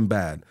with good and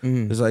bad.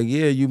 It's like,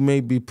 yeah, you may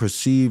be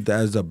perceived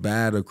as a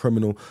bad or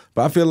criminal,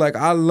 but I feel like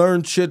I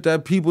learned shit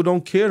that people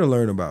don't care to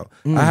learn about.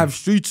 I have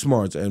street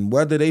smarts, and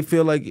whether they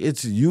feel like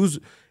it's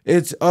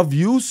of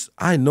use,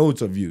 I know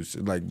it's of use.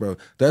 Like, bro,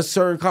 that's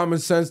certain common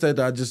sense that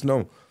I just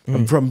know.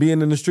 From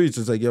being in the streets,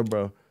 it's like, yo,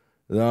 bro,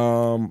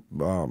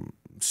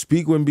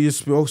 speak when being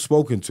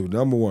spoken to,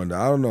 number one.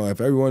 I don't know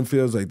if everyone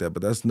feels like that,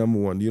 but that's number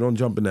one. You don't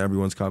jump into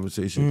everyone's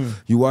conversation.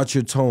 You watch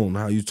your tone,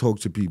 how you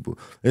talk to people.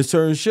 It's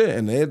certain shit,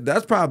 and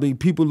that's probably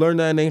people learn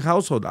that in their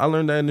household. I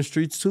learned that in the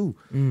streets too,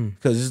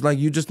 because it's like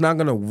you're just not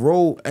gonna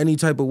roll any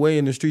type of way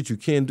in the streets. You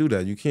can't do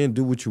that. You can't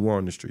do what you want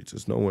in the streets.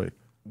 There's no way.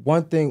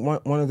 One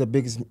of the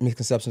biggest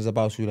misconceptions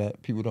about you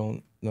that people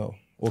don't know,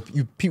 or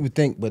people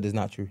think, but it's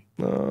not true.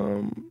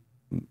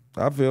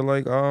 I feel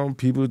like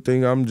people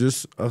think I'm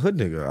just a hood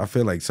nigga. I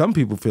feel like some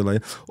people feel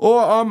like, or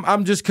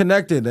I'm just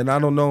connected and I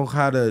don't know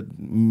how to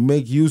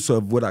make use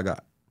of what I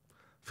got.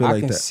 I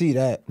can see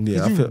that.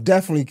 Yeah, you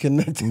definitely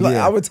connected. Like,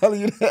 I would tell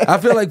you that. I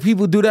feel like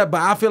people do that,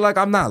 but I feel like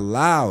I'm not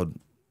loud.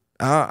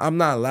 I'm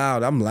not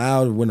loud. I'm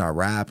loud when I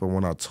rap or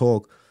when I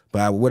talk.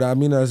 But what I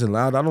mean as in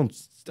loud, I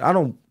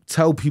don't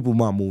tell people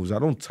my moves. I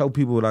don't tell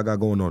people what I got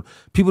going on.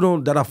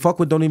 People that I fuck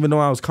with don't even know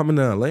I was coming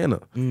to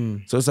Atlanta.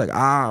 So it's like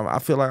I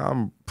feel like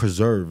I'm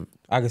preserved.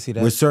 I can see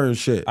that with certain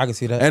shit. I can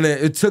see that. And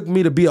it took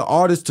me to be an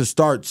artist to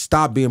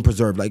stop being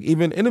preserved. Like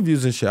even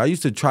interviews and shit, I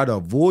used to try to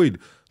avoid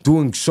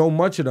doing so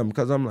much of them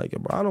because I'm like,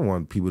 bro, I don't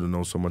want people to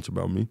know so much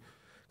about me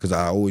because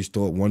I always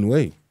thought one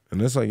way.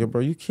 And it's like,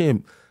 bro, you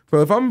can't.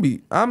 Bro, if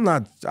I'm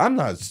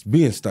not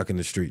being stuck in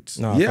the streets.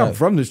 No, I'm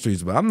from the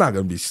streets, but I'm not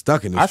gonna be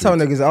stuck in the streets. I tell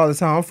niggas all the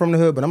time, I'm from the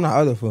hood, but I'm not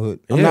other hood.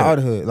 I'm not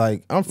other hood.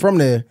 Like I'm from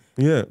there.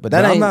 Yeah, but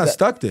I'm not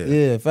stuck there.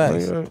 Yeah,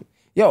 facts. Like,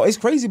 yo, it's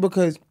crazy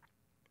because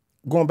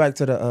going back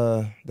to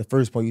the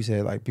first point you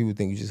said, like people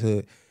think you just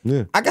hood.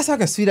 Yeah, I guess I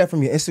can see that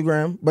from your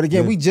Instagram, but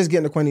again, we just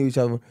getting acquainted with each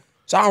other,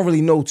 so I don't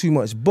really know too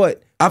much.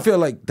 But I feel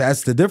like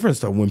that's the difference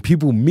though. When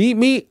people meet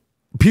me,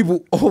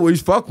 people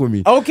always fuck with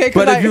me. Okay,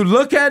 but if you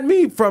look at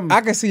me from,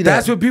 I can see that.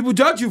 That's what people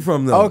judge you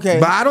from, though. Okay,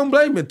 but I don't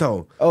blame it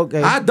though.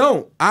 Okay, I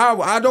don't.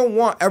 I don't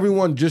want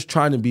everyone just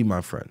trying to be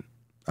my friend.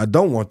 I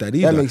don't want that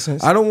either. That makes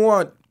sense. I don't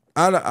want.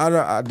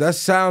 That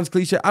sounds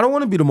cliche. I don't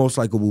want to be the most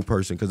likable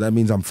person because that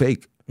means I'm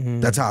fake.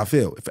 That's how I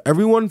feel. If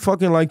everyone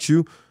fucking likes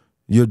you,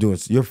 you're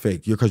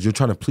fake. Because you're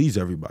trying to please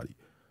everybody.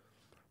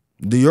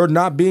 You're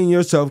not being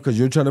yourself because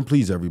you're trying to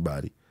please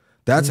everybody.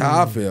 That's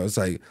how I feel. It's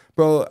like,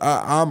 bro,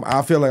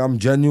 I feel like I'm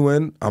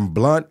genuine, I'm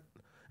blunt,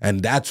 and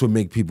that's what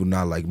make people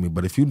not like me.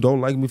 But if you don't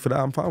like me for that,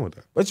 I'm fine with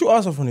that. But you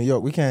also from New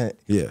York. We can't.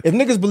 Yeah. If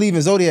niggas believe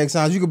in zodiac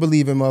signs, you can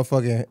believe in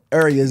motherfucking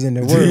areas in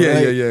the world.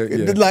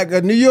 Yeah. Like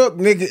a New York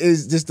nigga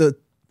is just a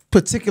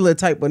particular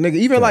type of nigga.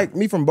 Even like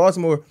me from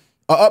Baltimore,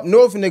 up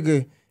north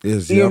nigga. You know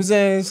what I'm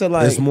saying? So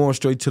like, it's more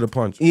straight to the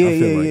punch.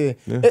 Yeah.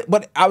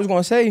 But I was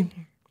gonna say,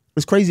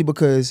 it's crazy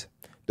because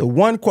the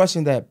one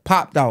question that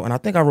popped out, and I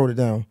think I wrote it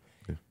down.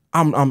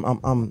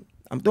 I'm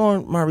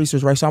doing my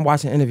research, right? So I'm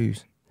watching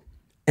interviews,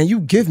 and you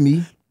give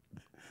me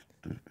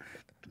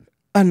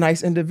a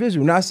nice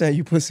individual. Not saying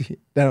you pussy.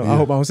 I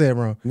hope I don't say it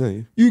wrong.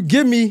 Yeah. You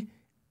give me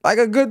like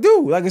a good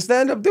dude, like a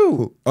stand-up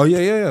dude. Oh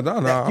yeah.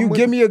 No. You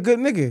give me a good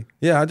nigga.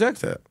 Yeah, I jack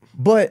that.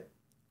 But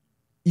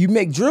you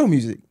make drill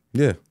music.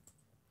 Yeah.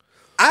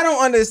 I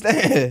don't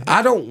understand.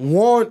 I don't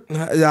want.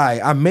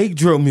 I make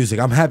drill music.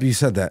 I'm happy you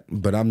said that,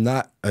 but I'm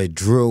not a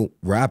drill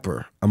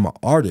rapper. I'm an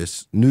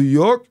artist. New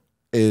York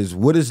is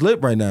what is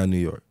lit right now in New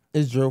York.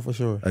 It's drill for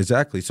sure.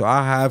 Exactly. So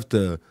I have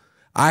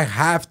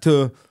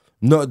to.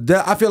 No,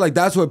 I feel like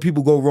that's where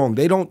people go wrong.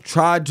 They don't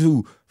try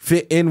to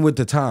fit in with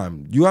the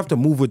time. You have to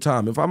move with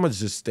time. If I'm gonna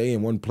just stay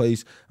in one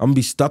place, I'm gonna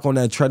be stuck on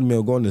that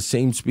treadmill going the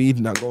same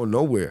speed, not going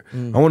nowhere.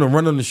 I want to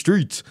run on the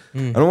streets.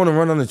 I don't want to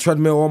run on the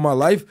treadmill all my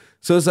life.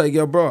 So it's like,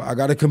 yo, bro, I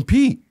gotta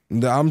compete.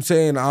 I'm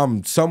saying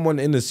I'm someone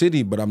in the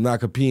city, but I'm not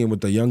competing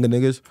with the younger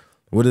niggas.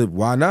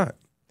 Why not?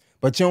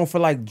 But you don't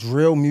feel like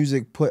drill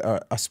music put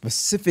a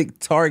specific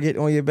target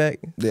on your back?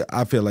 Yeah,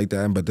 I feel like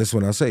that, but that's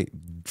what I say.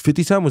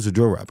 50 Cent was a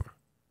drill rapper.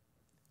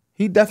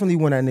 He definitely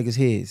won that nigga's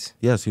heads.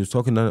 Yes, he was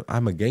talking to,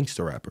 I'm a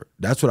gangster rapper.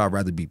 That's what I'd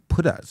rather be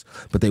put as.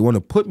 But they want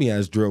to put me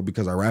as drill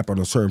because I rap on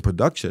a certain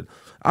production.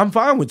 I'm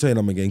fine with saying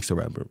I'm a gangster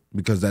rapper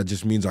because that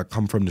just means I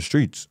come from the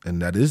streets,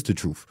 and that is the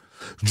truth.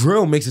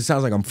 Drill makes it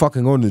sound like I'm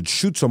fucking going to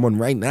shoot someone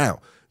right now.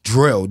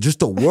 Drill, just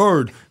the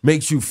word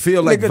makes you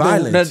feel like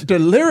violence. The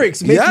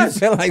lyrics make you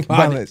feel like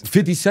violence. But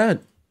 50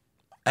 Cent,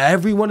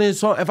 everyone in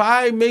his song, if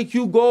I make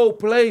you go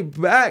play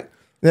back.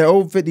 That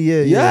old 50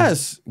 years.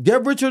 Yes.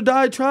 Get rich or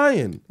die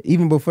trying.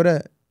 Even before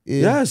that.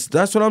 Yeah. Yes,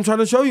 that's what I'm trying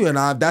to show you. And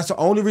that's the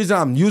only reason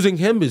I'm using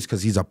him is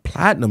because he's a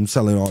platinum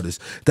selling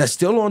artist that's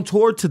still on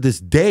tour to this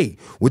day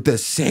with the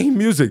same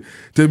music.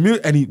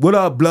 And he, what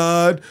up,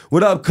 blood?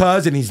 What up,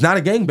 cuz? And he's not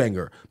a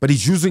gangbanger, but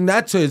he's using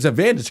that to his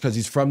advantage because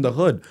he's from the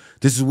hood.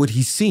 This is what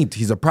he's seen.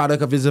 He's a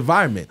product of his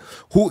environment.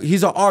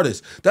 He's an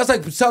artist. That's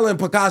like selling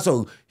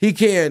Picasso. He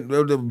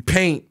can't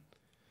paint.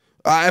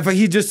 If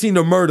he just seen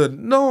the murder.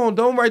 No,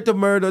 don't write the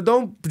murder.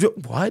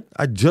 What?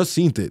 I just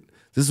seen it.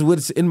 This is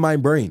what's in my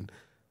brain.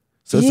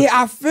 So yeah,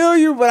 I feel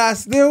you, but I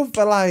still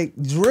feel like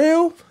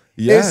drill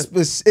is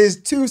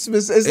too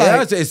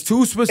specific. It's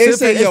too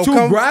specific. It's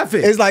too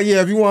graphic. It's like,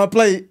 yeah, if you want to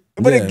play.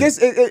 But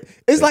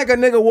it's like a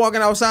nigga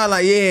walking outside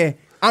like, yeah,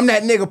 I'm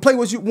that nigga. Play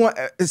what you want.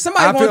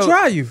 Somebody want to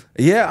try you.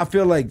 Yeah, I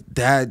feel like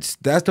that's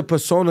the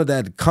persona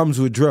that comes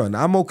with drill. And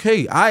I'm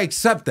okay. I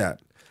accept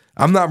that.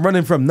 I'm not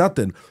running from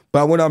nothing.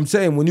 But what I'm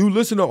saying, when you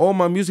listen to all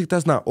my music,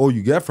 that's not all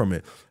you get from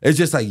it. It's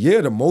just like,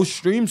 yeah, the most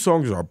streamed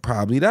songs are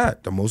probably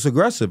that, the most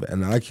aggressive.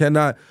 And I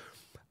cannot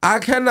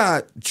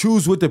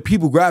choose what the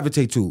people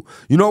gravitate to.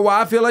 You know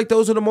why I feel like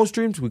those are the most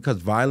streams? Because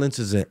violence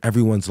is in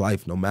everyone's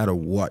life, no matter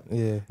what.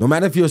 Yeah. No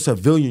matter if you're a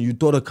civilian, you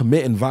thought of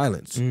committing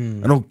violence.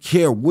 I don't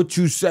care what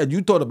you said.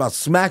 You thought about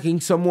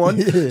smacking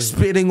someone,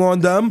 spitting on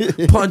them,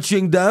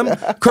 punching them,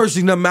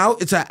 cursing them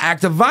out. It's an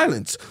act of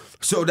violence.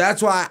 So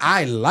that's why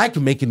I like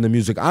making the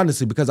music,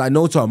 honestly, because I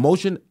know it's an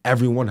emotion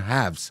everyone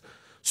has.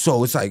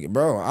 So it's like,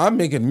 bro, I'm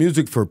making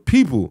music for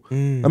people.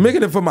 I'm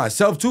making it for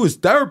myself too. It's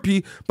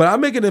therapy, but I'm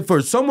making it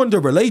for someone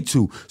to relate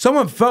to.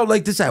 Someone felt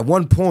like this at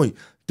one point.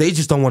 They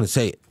just don't want to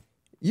say it.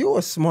 You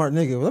a smart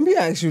nigga. Let me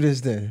ask you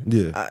this then.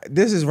 Yeah.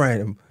 This is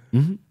random.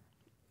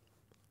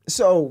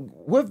 So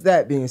with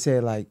that being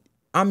said, like,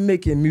 I'm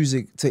making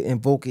music to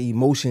invoke an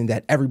emotion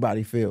that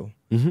everybody feel.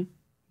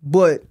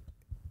 But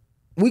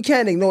we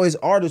can't ignore as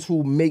artists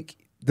who make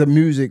the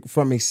music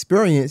from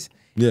experience.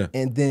 Yeah.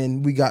 And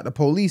then we got the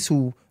police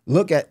who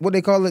look at what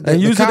they call it, and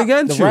use it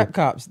against you. The rap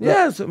cops.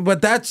 Yes,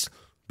 but that's,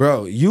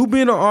 bro, you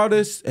being an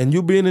artist and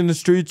you being in the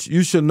streets,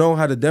 you should know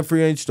how to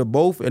differentiate the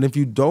both. And if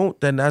you don't,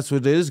 then that's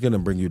what it is gonna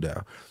bring you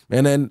down.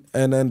 And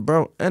then,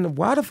 bro, and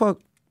why the fuck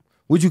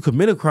would you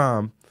commit a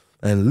crime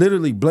and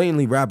literally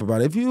blatantly rap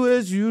about it? If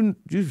you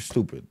you're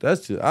stupid.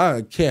 That's just,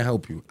 I can't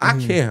help you. I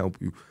can't help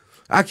you.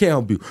 I can't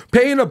help you.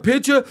 Painting a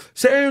picture,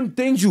 saying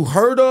things you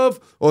heard of,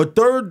 or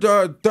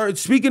third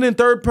speaking in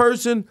third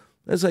person.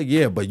 It's like,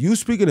 yeah, but you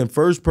speaking in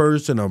first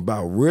person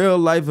about real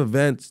life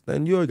events,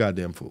 then you're a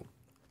goddamn fool.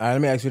 All right,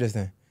 let me ask you this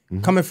then.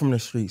 Coming from the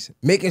streets,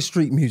 making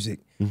street music,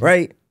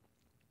 right?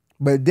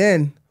 But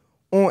then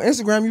on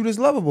Instagram, you this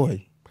lover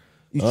boy.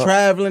 You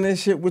traveling and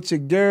shit with your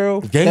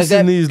girl.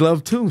 Gangsters needs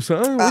love too,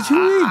 son. What you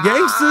mean?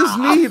 Gangsters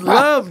need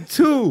love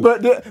too.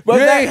 But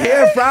ain't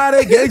here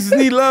Friday. Gangsters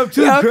need love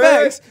too,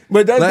 Craig.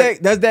 But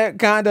does that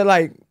kind of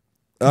like,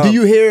 do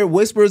you hear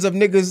whispers of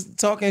niggas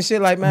talking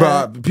shit like, man?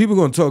 Bro, people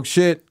gonna talk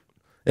shit.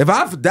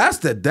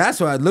 That's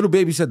why Little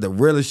Baby said the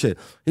realest shit.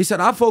 He said,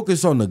 I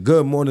focus on the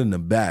good more than the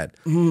bad.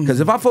 Because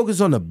if I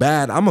focus on the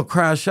bad, I'm going to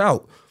crash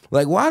out.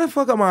 Like, why the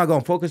fuck am I going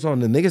to focus on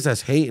the niggas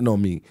that's hating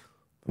on me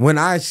when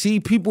I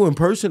see people in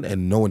person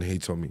and no one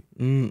hates on me?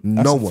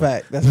 No one.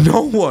 Fact.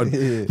 No one.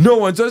 Yeah. No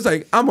one. So it's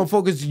like, I'm going to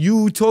focus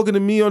you talking to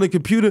me on the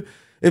computer.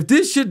 If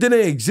this shit didn't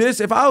exist,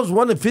 if I was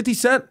running 50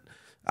 Cent,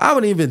 I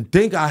wouldn't even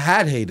think I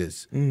had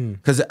haters.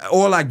 Because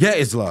all I get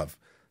is love.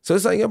 So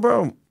it's like, yeah,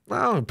 bro,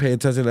 I don't pay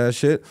attention to that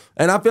shit.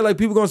 And I feel like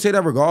people gonna say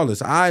that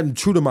regardless. I'm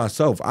true to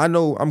myself. I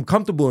know I'm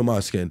comfortable in my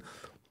skin.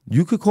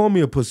 You could call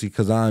me a pussy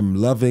because I'm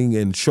loving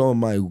and showing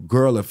my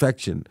girl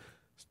affection.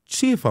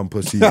 See if I'm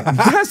pussy.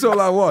 That's all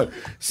I want.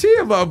 See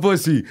if I'm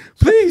pussy.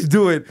 Please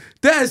do it.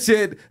 That's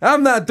it.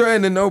 I'm not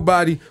threatening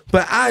nobody.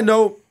 But I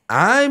know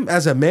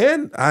as a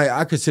man,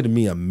 I consider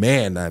me a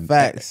man.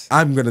 Facts.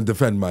 I'm gonna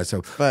defend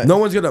myself. Facts. No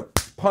one's gonna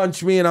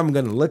punch me and I'm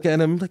gonna look at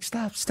him like,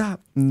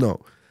 stop.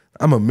 No.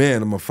 I'm a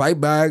man. I'm gonna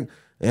fight back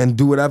and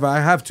do whatever I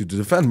have to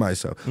defend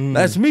myself.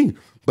 That's me.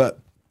 But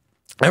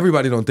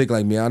everybody don't think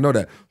like me. I know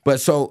that.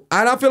 But so,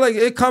 and I feel like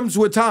it comes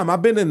with time.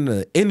 I've been in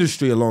the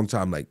industry a long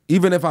time. Like,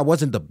 even if I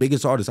wasn't the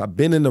biggest artist, I've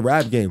been in the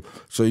rap game.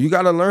 So you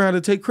got to learn how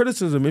to take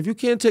criticism. If you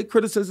can't take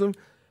criticism,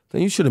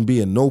 then you shouldn't be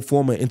in no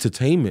form of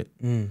entertainment.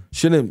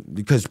 Shouldn't,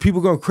 because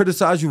people going to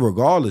criticize you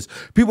regardless.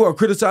 People are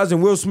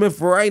criticizing Will Smith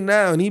for right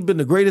now, and he's been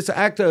the greatest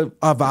actor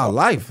of our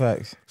life.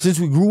 Facts. Since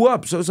we grew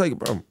up. So it's like,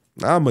 bro,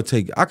 I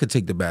could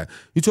take the bag.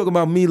 You talking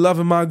about me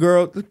loving my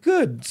girl?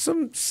 Good.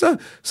 Some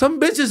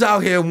bitches out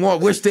here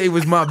wish they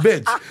was my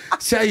bitch.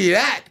 Tell you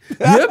that.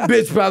 Your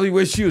bitch probably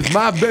wish she was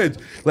my bitch.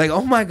 Like,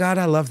 oh my God,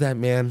 I love that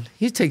man.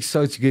 He takes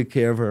such good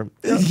care of her.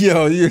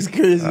 Yo, you're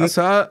crazy.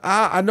 So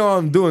I know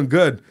I'm doing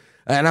good.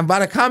 And by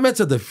the comments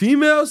of the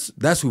females,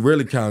 that's who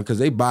really count, because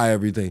they buy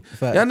everything.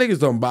 Fact. Y'all niggas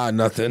don't buy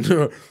nothing.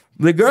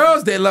 The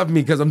girls, they love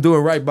me because I'm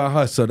doing right by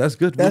her, so that's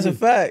good. That's a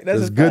fact.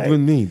 That's a good fact. with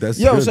me. That's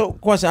Yo, good. so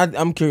question,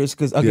 I'm curious,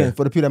 because again,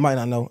 for the people that might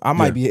not know, I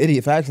might be an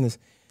idiot for asking this.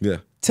 Yeah.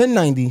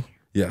 1090.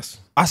 Yes.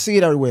 I see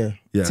it everywhere.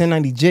 Yeah.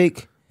 1090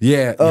 Jake.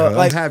 Yeah.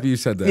 like, I'm happy you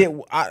said that. Yeah,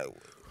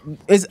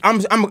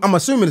 I'm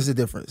assuming it's a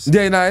difference.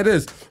 Yeah, no, it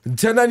is.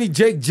 1090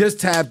 Jake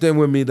just tapped in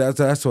with me.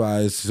 That's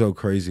why it's so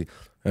crazy.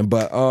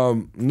 But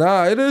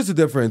it is a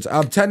difference.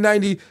 I'm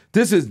 1090.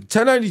 This is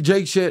 1090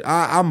 Jake shit.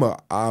 I'm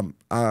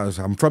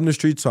from the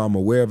street, so I'm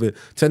aware of it.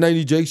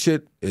 1090 Jake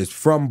shit is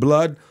from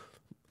blood,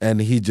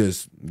 and he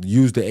just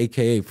used the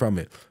AKA from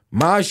it.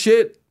 My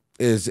shit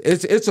is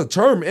it's a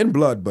term in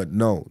blood, but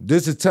no.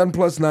 This is 10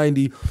 plus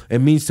 90. It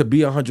means to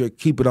be 100,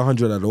 keep it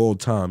 100 at all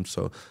times.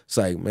 So it's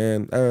like,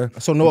 man.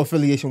 So no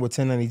affiliation with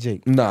 1090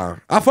 Jake? Nah.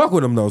 I fuck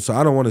with him, though, so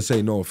I don't want to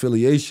say no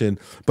affiliation.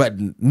 But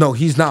no,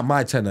 he's not my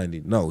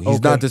 1090. No,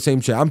 he's not the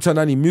same shit. I'm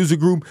 1090 Music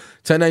Group.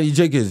 1090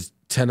 Jake is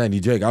 1090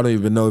 Jake. I don't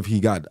even know if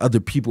he got other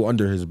people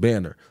under his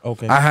banner.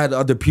 Okay. I had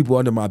other people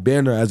under my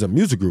banner as a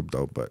music group,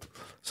 though. But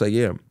so,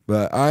 yeah.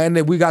 But and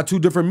then we got two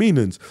different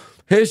meanings.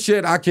 His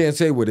shit, I can't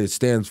say what it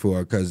stands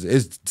for because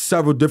it's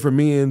several different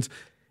meanings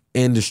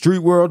in the street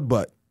world,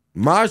 but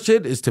my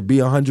shit is to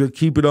be 100,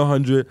 keep it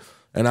 100,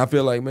 and I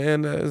feel like,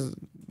 man,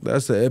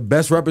 it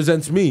best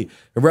represents me.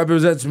 It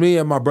represents me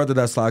and my brother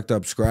that's locked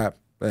up, Scrap,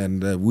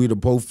 and we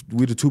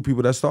the two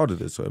people that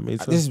started it, so it made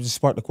sense. This is just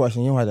spark the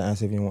question. You don't have to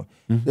answer if you want.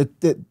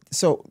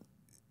 So,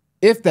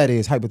 if that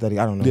is, hypothetically,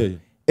 I don't know. Yeah.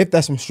 If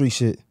that's some street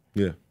shit,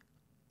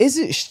 is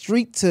it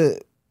street to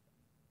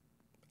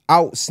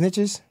out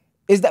snitches?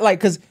 Is that like,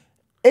 because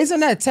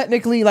isn't that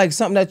technically like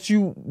something that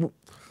you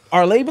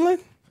are labeling?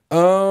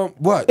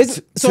 What?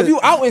 So if you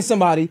outing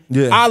somebody,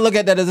 I look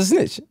at that as a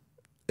snitch.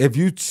 If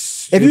you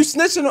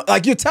snitching,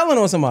 like you're telling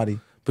on somebody,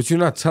 but you're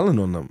not telling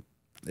on them.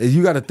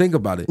 You got to think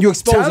about it. You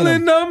exposing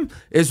telling them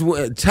is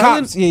telling.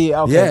 Cops,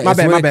 yeah, okay. Yeah, my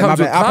bad.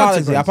 I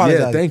apologize.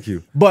 Yeah, thank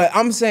you. But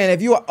I'm saying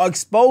if you are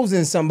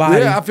exposing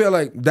somebody, I feel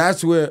like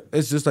that's where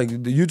it's just like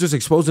you just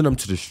exposing them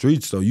to the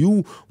streets. So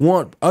you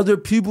want other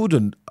people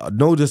to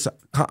know this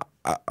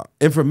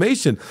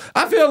information.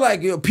 I feel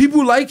like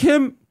people like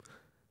him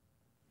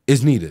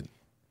is needed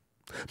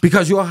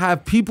because you'll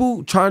have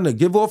people trying to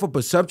give off a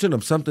perception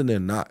of something they're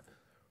not.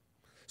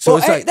 So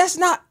it's like that's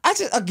not.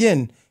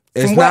 Again.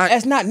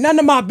 It's not none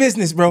of my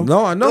business, bro.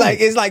 No, I know. Like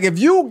it's like if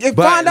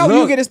find out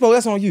you get exposed,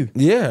 that's on you.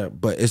 Yeah,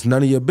 but it's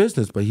none of your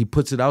business. But he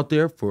puts it out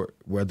there for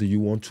whether you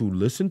want to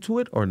listen to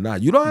it or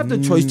not. You don't have the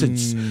choice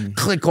to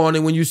click on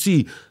it when you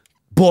see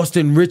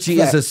Boston Richie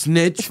is a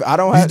snitch. I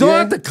don't have. You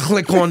don't have to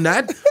click on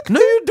that.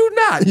 No, you do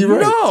not.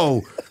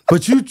 No.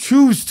 But you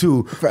choose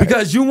to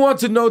because you want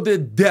to know the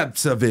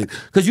depths of it.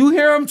 Because you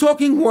hear him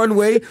talking one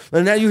way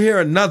and now you hear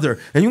another.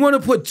 And you want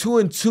to put two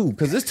and two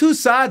because there's two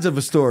sides of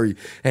a story.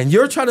 And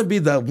you're trying to be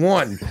the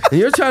one. And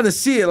you're trying to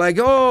see it like,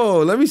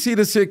 oh, let me see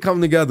this shit come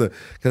together.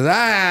 Because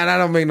that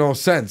don't make no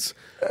sense.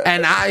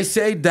 And I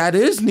say that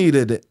is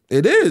needed.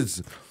 It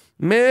is.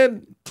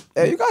 Man.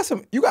 Hey, you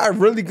got a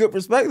really good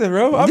perspective,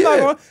 bro. I'm not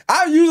gonna,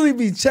 I usually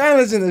be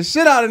challenging the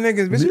shit out of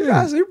niggas, but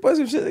you put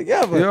some shit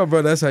together. Yeah,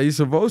 bro, that's how you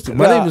supposed to.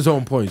 My name is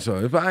On Point, so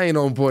if I ain't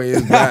on point,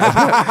 it's bad.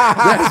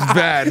 That's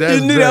bad.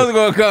 That's you knew that was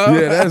gonna come.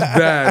 Yeah, that's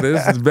bad.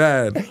 This is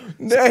bad.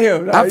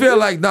 Damn. I feel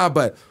like,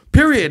 but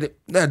period.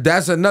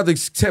 That's another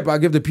tip I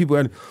give to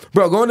people.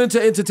 Bro, going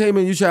into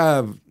entertainment, you should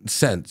have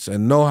sense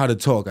and know how to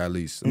talk at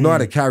least. Know how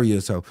to carry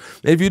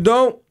yourself. If you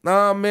don't,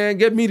 man,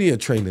 get media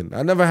training.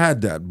 I never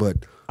had that, but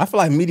I feel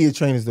like media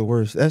training is the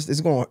worst. I feel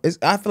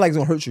like it's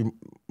gonna hurt you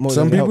more.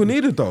 Some people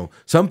need it though.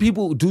 Some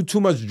people do too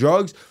much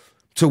drugs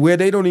to where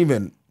they don't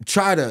even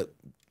try to.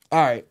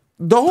 All right,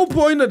 the whole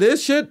point of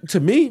this shit to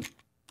me,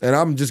 and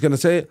I'm just gonna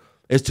say it,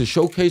 is to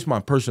showcase my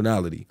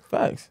personality.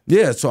 Facts.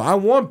 Yeah, so I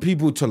want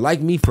people to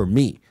like me for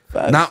me.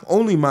 Facts. Not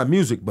only my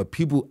music, but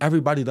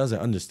everybody doesn't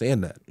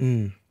understand that.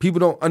 People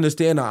don't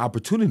understand our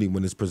opportunity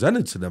when it's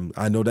presented to them.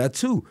 I know that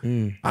too.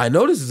 I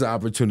know this is an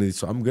opportunity,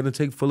 so I'm gonna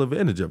take full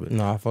advantage of it.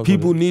 No, I fuck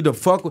people with it. need to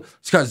fuck with,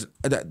 because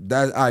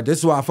this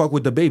is why I fuck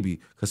with the baby.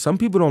 Because some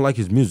people don't like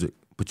his music,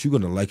 but you're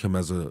gonna like him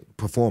as a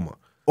performer.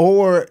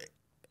 Or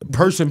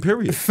person,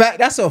 period. Fact,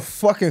 that's a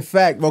fucking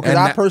fact, bro. Because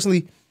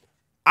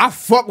I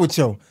fuck with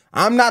Yo.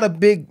 I'm not a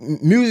big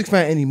music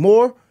fan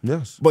anymore.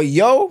 Yes. But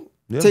Yo,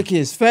 take care of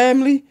his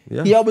family.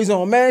 Yeah. He always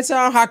on Man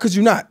Time. How could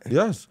you not?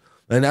 Yes.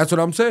 And that's what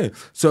I'm saying.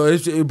 So,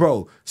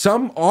 bro,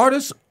 some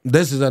artists,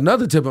 this is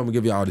another tip I'm going to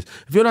give you artists.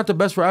 If you're not the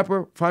best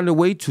rapper, find a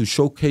way to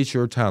showcase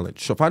your talent.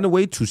 So find a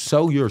way to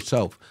sell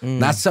yourself.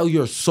 Not sell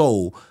your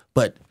soul,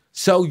 but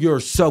sell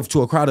yourself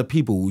to a crowd of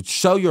people.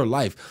 Sell your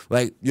life.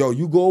 Like, yo,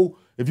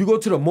 if you go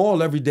to the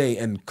mall every day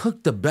and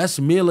cook the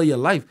best meal of your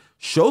life,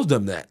 shows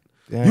them that.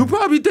 Damn. You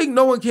probably think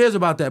no one cares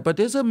about that, but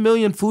there's a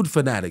million food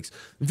fanatics.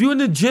 If you're in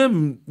the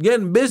gym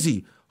getting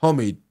busy,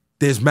 homie,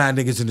 there's mad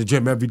niggas in the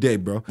gym every day,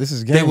 bro. This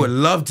is game. They would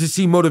love to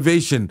see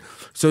motivation.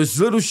 So it's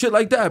little shit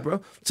like that,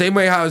 bro. Same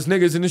way how it's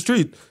niggas in the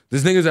street.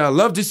 There's niggas that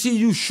love to see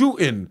you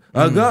shooting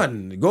a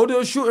gun. Go to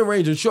a shooting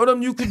range and show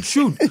them you can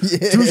shoot.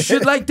 Do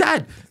shit like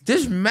that.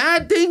 There's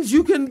mad things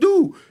you can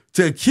do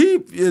to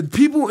keep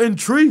people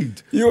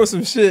intrigued. You on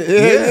some shit.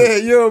 Yeah,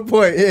 you're on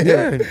point.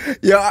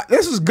 Yeah.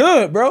 This was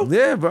good, bro.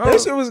 Yeah, bro.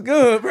 That shit was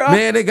good, bro.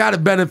 Man, it gotta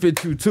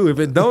benefit you too. If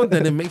it don't,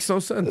 then it makes no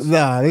sense.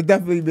 Nah, it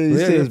definitely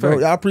makes sense,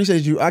 bro. I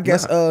appreciate you. I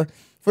guess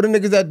for the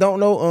niggas that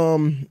don't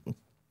know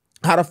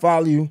how to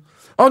follow you.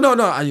 Oh, no.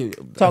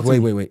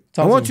 Wait.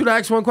 I want you to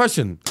ask one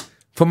question.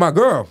 For my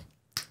girl.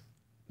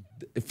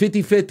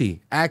 50-50.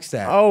 Ask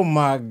that. Oh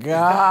my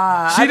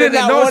God. She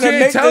didn't know. She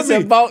didn't tell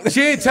me. She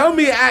didn't tell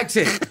me to ask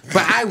it.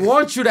 But I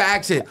want you to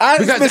ask it. I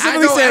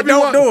specifically said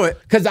don't do it.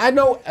 Because I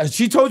know.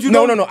 She told you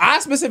no. I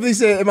specifically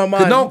said in my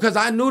mind. No, because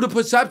I knew the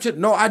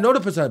perception. No, I know the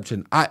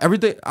perception.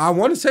 Everything. I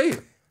want to say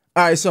it.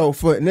 All right, so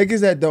for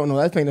niggas that don't know,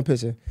 let's paint a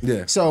picture.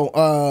 Yeah.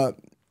 So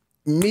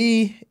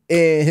me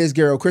and his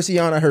girl,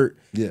 Christiana Hurt,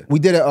 we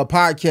did a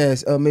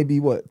podcast maybe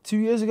 2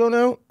 years ago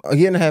now? A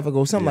year and a half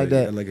ago, something like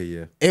that. Yeah, like a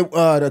year.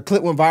 The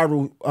clip went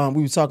viral.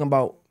 We were talking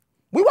about,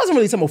 we wasn't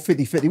really talking about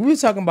 50-50. We were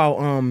talking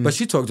about but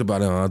she talked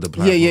about it on other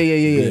platforms.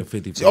 Yeah.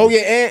 50-50. Oh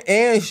yeah,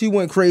 and she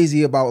went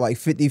crazy about like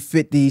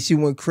 50-50. She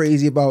went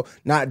crazy about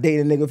not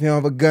dating a nigga if he don't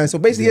have a gun. So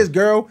basically his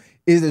girl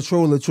is the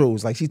troll of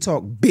trolls. Like she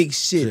talk big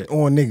shit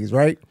on niggas,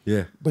 right?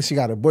 Yeah. But she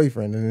got a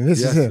boyfriend and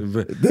this is him.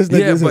 This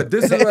nigga is him.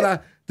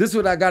 This is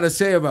what I gotta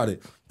say about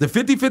it. The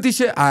 50-50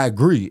 shit, I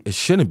agree. It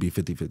shouldn't be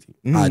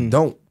 50-50. I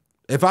don't.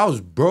 If I was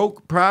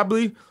broke,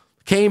 probably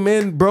came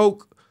in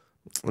broke,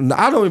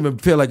 I don't even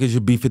feel like it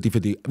should be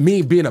 50-50.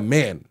 Me being a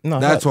man. No,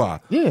 that's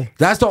why. Yeah.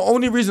 That's the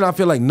only reason I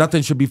feel like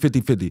nothing should be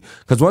 50-50.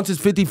 Because once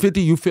it's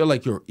 50-50, you feel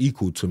like you're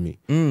equal to me.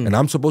 And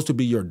I'm supposed to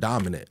be your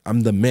dominant.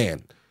 I'm the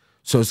man.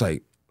 So it's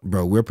like,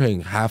 bro, we're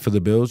paying half of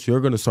the bills. You're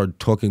gonna start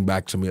talking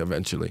back to me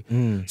eventually.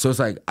 So it's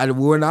like,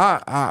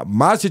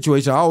 my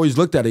situation, I always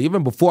looked at it,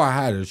 even before I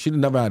had her, she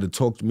never had to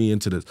talk me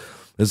into this.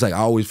 It's like, I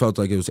always felt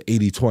like it was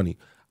 80-20.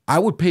 I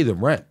would pay the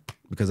rent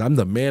because I'm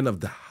the man of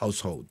the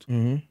household.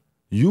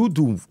 You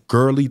do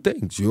girly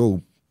things.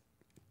 You'll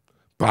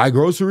buy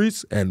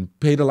groceries and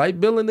pay the light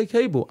bill and the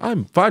cable.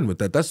 I'm fine with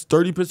that. That's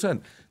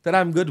 30% that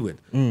I'm good with.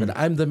 But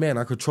I'm the man.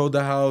 I control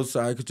the house.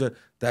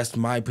 That's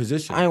my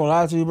position. I ain't gonna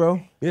lie to you,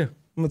 bro. Yeah.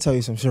 I'm gonna tell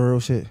you some real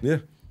shit. Yeah.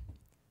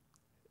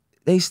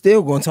 They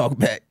still gonna talk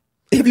back.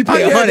 If you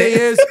pay 100. They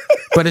is.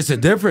 But it's a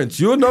difference.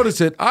 You'll notice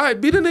it. All right,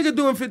 be the nigga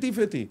doing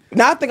 50-50.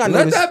 Nah, I think I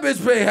noticed. Let that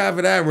bitch pay half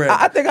of that rent.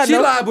 I think I know. She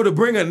liable to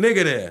bring a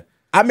nigga there.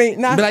 I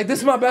mean, nah. Be like, this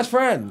is my best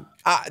friend.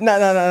 No.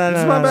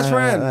 This is my best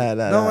friend.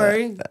 Don't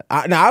worry.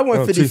 I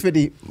went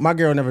 50-50. My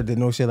girl never did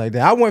no shit like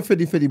that. I went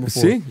 50-50 before.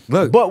 See?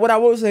 Look. But what I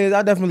will say is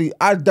I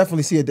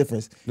definitely see a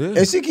difference. Yeah.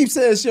 And she keeps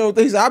saying she don't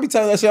think so. I be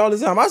telling that shit all the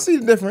time. I see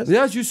the difference.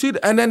 Yes, you see it.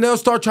 And then they'll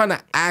start trying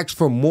to ask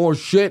for more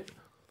shit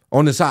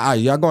on the side.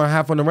 Y'all going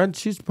half on the rent?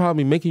 She's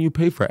probably making you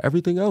pay for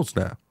everything else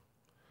now.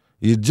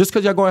 Just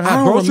because y'all going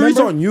half. Groceries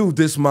on you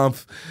this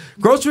month.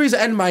 Groceries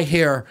and my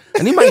hair.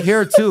 I need my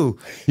hair too.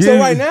 So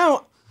right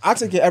now, I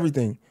take care of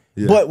everything.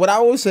 Yeah. But what I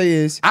will say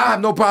is, I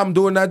have no problem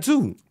doing that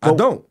too. I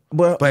don't.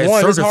 But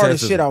one, it's hard as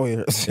shit out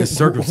here. It's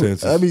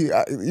circumstances. I mean,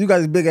 you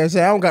guys big ass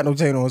shit. I don't got no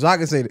chain on, so I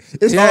can say that.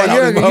 It's hard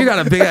out here. You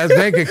got a big ass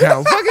bank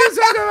account. Fuck you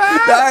talking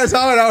about? Nah, it's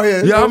hard out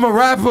here. Yeah, I'm a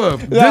rapper.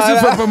 This is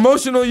for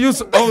promotional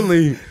use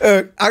only.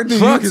 I do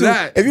Fuck YouTube.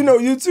 That. If you know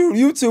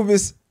YouTube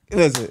is,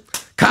 listen.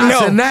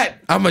 Castanet.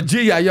 I'm a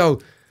G, yo.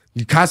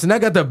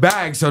 Castanet got the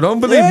bag, so don't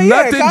believe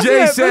nothing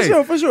Jay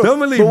say. For sure. Don't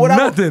believe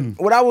nothing.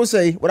 What I will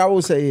say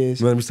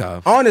is, let me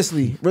stop.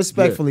 Honestly,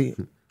 respectfully,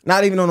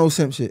 not even on no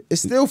simp shit.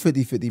 It's still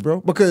 50-50,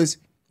 bro. Because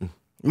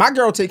my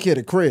girl take care of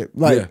the crib.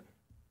 Like,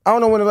 I don't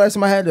know when the last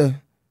time I had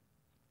to.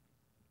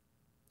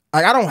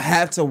 Like, I don't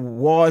have to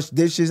wash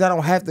dishes. I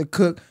don't have to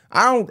cook.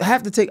 I don't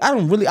have to take. I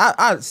don't really.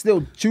 I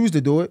still choose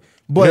to do it.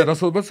 But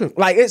that's what I'm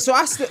like. So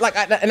I still like,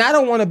 and I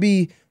don't want to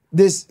be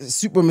this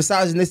super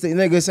misogynistic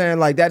nigga saying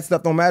like that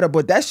stuff don't matter,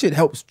 but that shit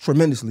helps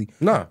tremendously.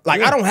 Nah.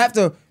 Like I don't have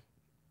to,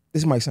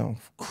 this might sound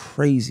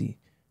crazy.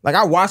 Like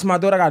I watch my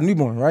daughter, I got a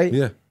newborn, right?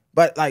 Yeah.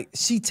 But like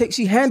she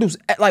handles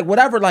like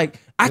whatever,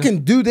 like I can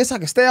do this, I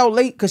can stay out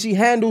late because she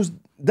handles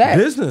that.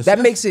 Business. That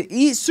makes it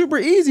super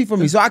easy for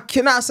me. So I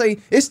cannot say,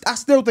 I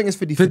still think it's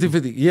 50-50.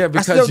 50-50, yeah,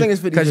 because I still think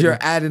it's 50-50. Because you're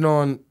adding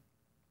on,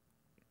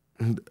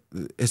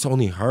 it's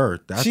only her.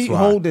 That's she why.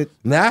 hold it.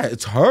 Nah,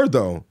 it's her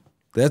though.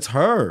 That's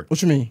her.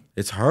 What you mean?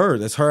 It's her.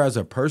 That's her as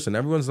a person.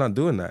 Everyone's not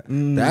doing that.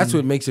 That's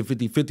what makes it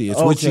 50-50. It's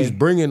what she's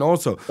bringing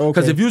also.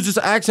 Because if you're just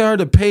asking her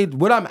to pay,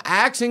 what I'm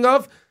asking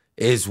of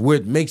is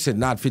what makes it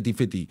not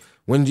 50-50.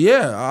 When,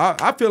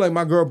 I feel like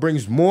my girl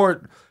brings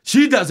more.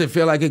 She doesn't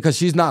feel like it because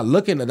she's not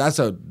looking at that's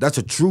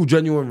a true,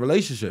 genuine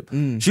relationship.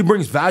 She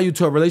brings value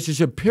to a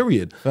relationship,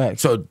 period. Right.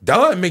 So,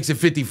 it makes it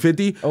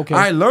 50-50. Okay.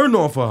 I learned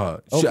off of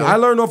her. Okay. I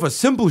learned off of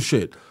simple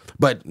shit.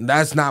 But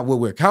that's not what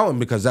we're counting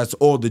because that's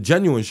all the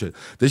genuine shit.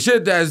 The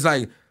shit that's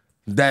like,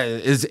 that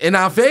is in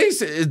our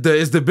face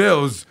is the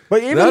bills.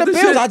 But even the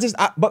bills,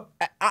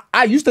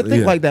 I used to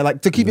think like that,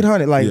 like to keep it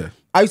 100. Like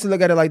I used to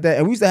look at it like that,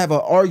 and we used to have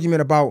an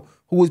argument about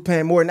who was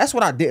paying more, and that's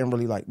what I didn't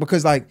really like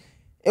because like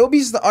it would be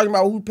just the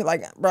argument about who pay.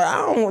 Like, bro,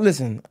 I don't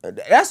listen.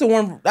 That's the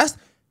one. I'm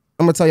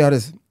gonna tell y'all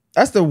this.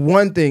 That's the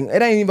one thing.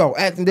 It ain't even about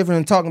acting different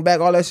and talking back,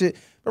 all that shit.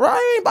 Bro,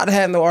 I ain't about to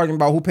have no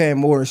argument about who paying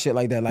more and shit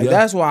like that. Like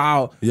that's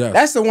why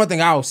that's the one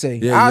thing I'll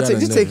say. I'll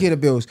just take care of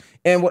the bills.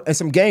 And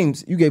some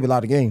games, you gave a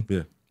lot of game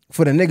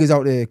for the niggas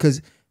out there. Cause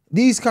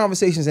these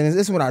conversations, and this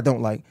is what I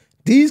don't like.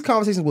 These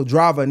conversations will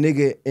drive a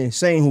nigga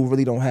insane who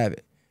really don't have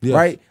it.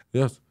 Right?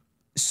 Yes.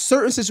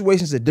 Certain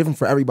situations are different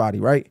for everybody,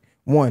 right?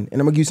 One, and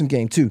I'm gonna give you some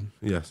game. Two.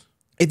 Yes.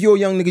 If you're a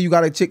young nigga, you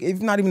got a chick.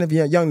 If not even if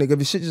you're a young nigga,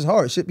 if shit just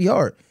hard, shit be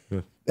hard.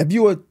 Yeah. If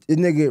you a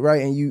nigga,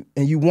 right, and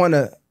you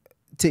wanna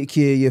take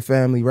care of your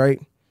family, right?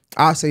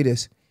 I'll say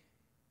this.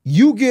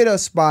 You get a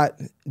spot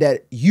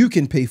that you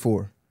can pay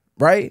for,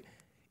 right?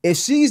 If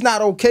she's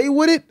not okay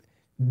with it,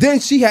 then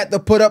she had to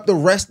put up the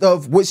rest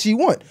of what she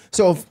want.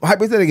 So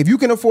hypothetically, if you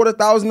can afford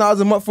 $1,000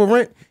 a month for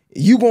rent,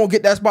 you gonna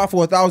get that spot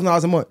for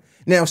 $1,000 a month.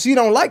 Now, if she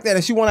don't like that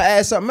and she wanna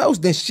add something else,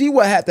 then she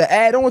will have to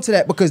add on to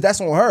that because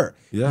that's on her.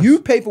 Yes. You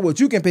pay for what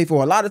you can pay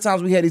for. A lot of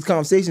times we had these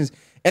conversations,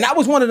 and I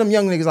was one of them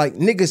young niggas, like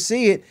niggas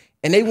see it,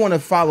 and they want to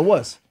follow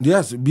us.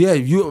 Yes,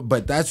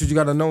 but that's what you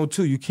got to know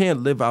too. You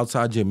can't live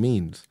outside your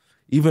means,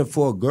 even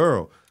for a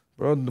girl,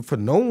 bro. For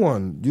no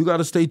one, you got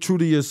to stay true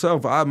to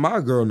yourself.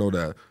 My girl know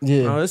that.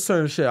 Yeah, there's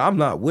certain shit I'm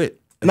not with.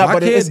 If I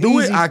can't do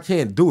it, I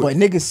can't do it. But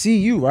niggas see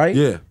you, right?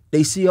 Yeah,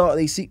 they see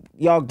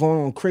y'all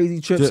going on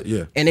crazy trips.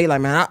 Yeah, and they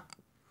like, man,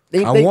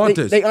 I want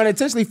this. They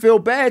unintentionally feel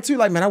bad too.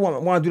 Like, man, I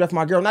want to do that for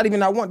my girl. Not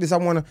even I want this. I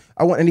want,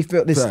 and they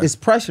feel this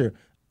pressure.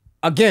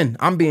 Again,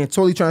 I'm being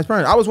totally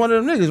transparent. I was one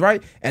of them niggas,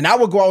 right? And I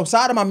would go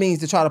outside of my means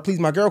to try to please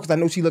my girl because I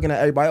know she looking at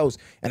everybody else.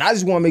 And I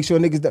just want to make sure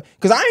niggas,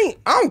 because I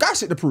don't got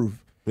shit to prove.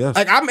 Yes.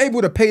 Like I'm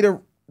able to pay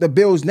the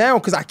bills now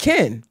because I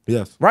can.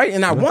 Yes. Right?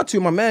 And I want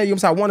to, my man. You know what I'm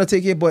saying? I want to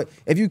take it, but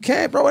if you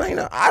can't, bro, it ain't.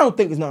 I don't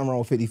think there's nothing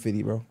wrong with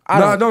 50-50, bro.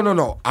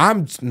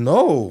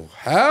 No.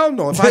 Hell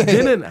no. If I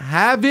didn't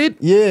have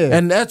it,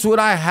 and that's what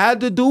I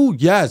had to do,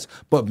 yes.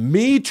 But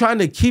me trying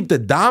to keep the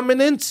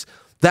dominance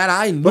that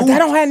I knew. But that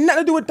don't have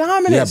nothing to do with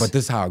dominance. Yeah, but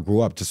this is how I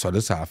grew up. So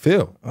this is how I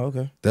feel.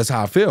 Okay. That's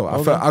how I feel.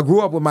 I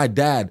grew up with my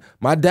dad.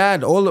 My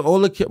dad, all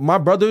the kids, my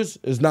brothers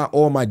is not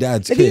all my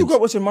dad's kids. You grew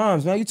up with your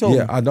moms, man. You told me.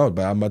 Yeah, I know,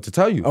 but I'm about to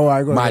tell you. Oh, all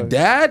right, go my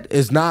dad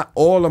is not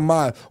all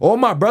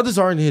my brothers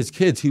aren't his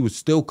kids. He would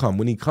still come.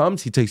 When he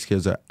comes, he takes care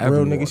of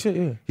everyone. Real nigga shit,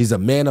 yeah. He's a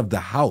man of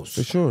the house.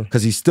 For sure.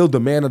 Because he's still the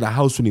man of the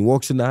house when he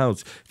walks in the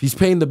house. If he's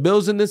paying the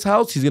bills in this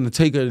house, he's going to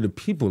take care of the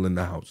people in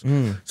the house.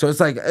 So it's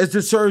like, it's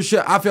just certain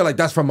shit. I feel like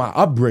that's from my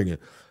upbringing.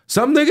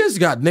 Some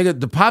niggas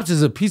the pops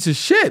is a piece of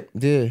shit.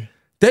 Yeah.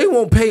 They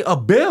won't pay a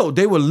bill.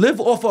 They will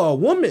live off of a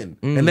woman.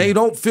 And they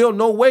don't feel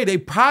no way. Their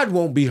pride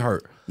won't be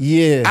hurt.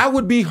 Yeah. I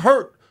would be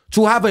hurt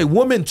to have a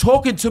woman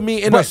talking to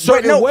me in a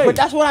certain way. But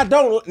that's what I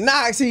don't.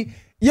 Nah, see,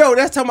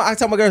 that's time I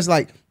tell my girls,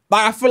 like,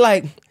 but I feel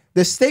like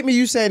the statement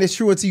you saying is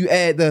true until you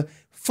add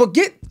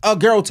forget a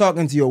girl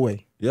talking to your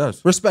way.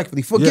 Yes.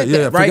 Respectfully. Forget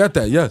that, right? Forget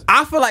that, yes.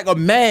 I feel like a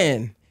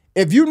man,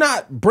 if you're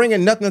not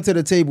bringing nothing to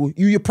the table,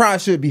 your pride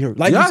should be hurt.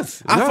 Like, I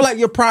feel like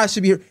your pride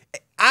should be hurt.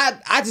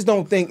 I just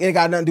don't think it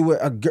got nothing to do with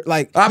a girl.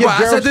 Like,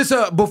 I said this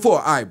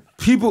before. All right,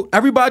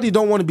 everybody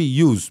don't want to be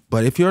used,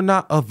 but if you're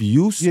not of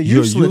use, you're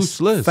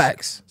useless.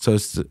 Facts. So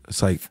it's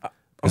like,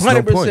 it's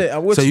 100%.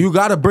 no point. So you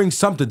got to bring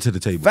something to the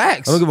table.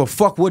 Facts. I don't give a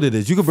fuck what it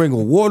is. You can bring a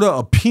water,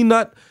 a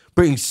peanut,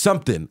 bring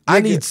something. I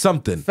need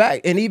something.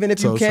 Fact. And even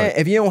if you can't,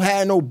 if you don't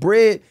have no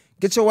bread,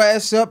 get your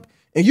ass up.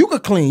 And you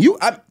could clean.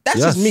 That's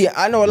just me.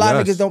 I know a lot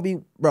of niggas don't be,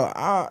 bro.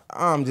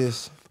 I'm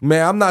just,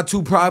 man, I'm not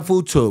too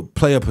prideful to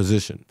play a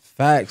position.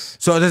 Facts.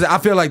 So I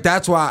feel like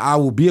that's why I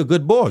will be a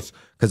good boss,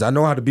 because I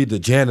know how to be the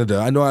janitor.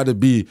 I know how to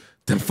be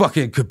the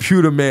fucking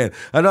computer man.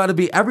 I know how to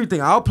be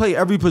everything. I'll play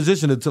every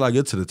position until I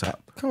get to the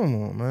top. Come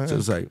on, man. So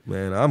it's like,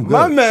 man, I'm good.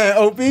 My man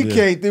OP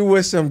came through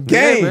with some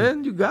game. Yeah,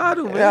 man, you got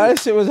it, man. Yeah, that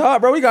shit was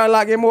hard, bro. We got to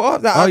lock in more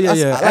up.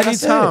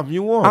 Anytime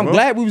you want, I'm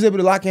glad we was able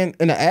to lock in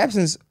the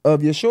absence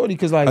of your shorty,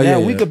 because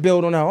we could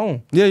build on our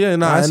own.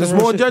 And it's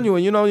more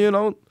genuine, you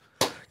know.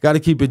 Got to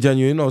keep it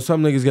genuine. You know,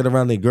 some niggas get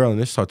around their girl and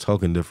they start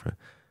talking different.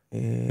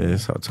 Yeah,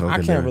 start talking.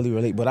 I can't really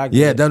relate, but I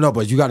get it. No,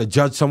 but you got to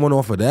judge someone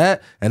off of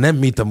that and then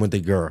meet them with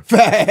their girl.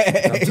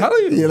 I'm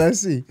telling you. Yeah,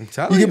 let's see. I'm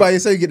telling you. You get by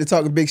yourself, you get to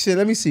talking big shit.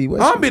 Let me see.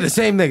 I'm be the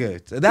same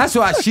nigga. That's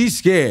why she's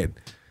scared.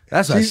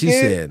 That's why she's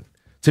scared.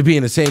 to be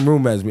in the same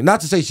room as me.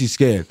 Not to say she's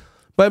scared,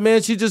 but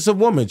man, she's just a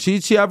woman. She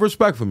have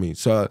respect for me.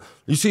 So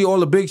you see all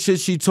the big shit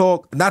she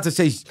talk. Not to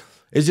say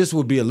it just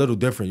would be a little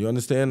different. You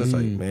understand? It's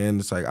like, man,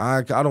 it's like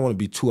I don't want to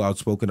be too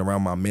outspoken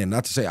around my man.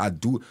 Not to say I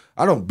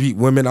don't beat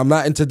women. I'm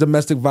not into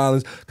domestic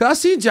violence. Cause I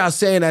seen y'all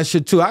saying that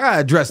shit too. I gotta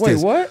address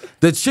this. Wait, what?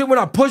 The shit when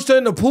I pushed her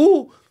in the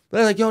pool.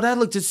 They're like, yo, that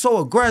looked just so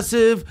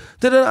aggressive.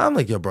 I'm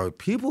like, yo, bro,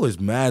 people is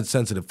mad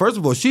sensitive. First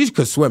of all, she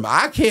could swim.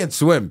 I can't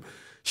swim.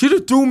 She'd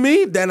have threw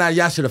me, then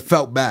y'all should have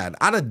felt bad.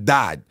 I'd have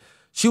died.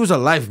 She was a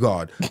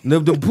lifeguard.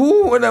 The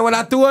pool, when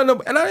I threw her in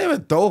and I didn't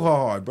even throw her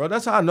hard, bro.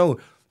 That's how I know.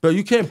 Bro,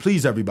 you can't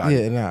please everybody.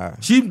 Yeah, nah.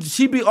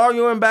 She be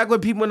arguing back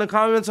with people in the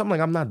comments. I'm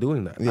like, I'm not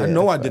doing that. Yeah, I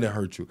know I didn't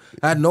hurt you.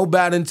 I had no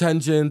bad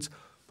intentions,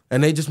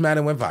 and they just mad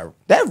and went viral.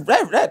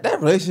 That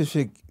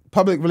relationship,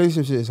 public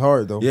relationship is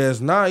hard though. Yeah, it's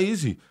not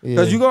easy.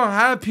 Because you're going to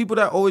have people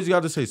that always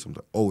got to say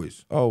something.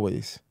 Always.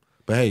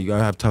 But hey, you got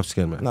to have tough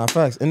skin, man. Nah,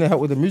 facts. And it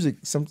help with the music.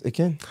 It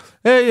can.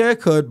 Hey, yeah,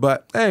 it could.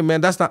 But hey,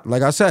 man, that's not,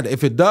 like I said,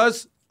 if it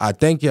does, I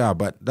thank y'all,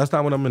 but that's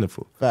not what I'm in it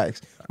for.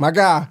 Facts. My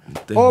guy.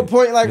 On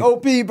point like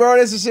OP, bro.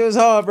 This shit was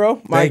hard,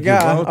 bro. My Thank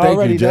guy. you, bro. Thank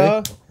Already, you, Jay.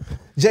 dog.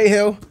 J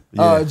Hill.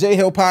 Yeah. J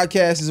Hill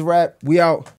podcast is a wrap. We out.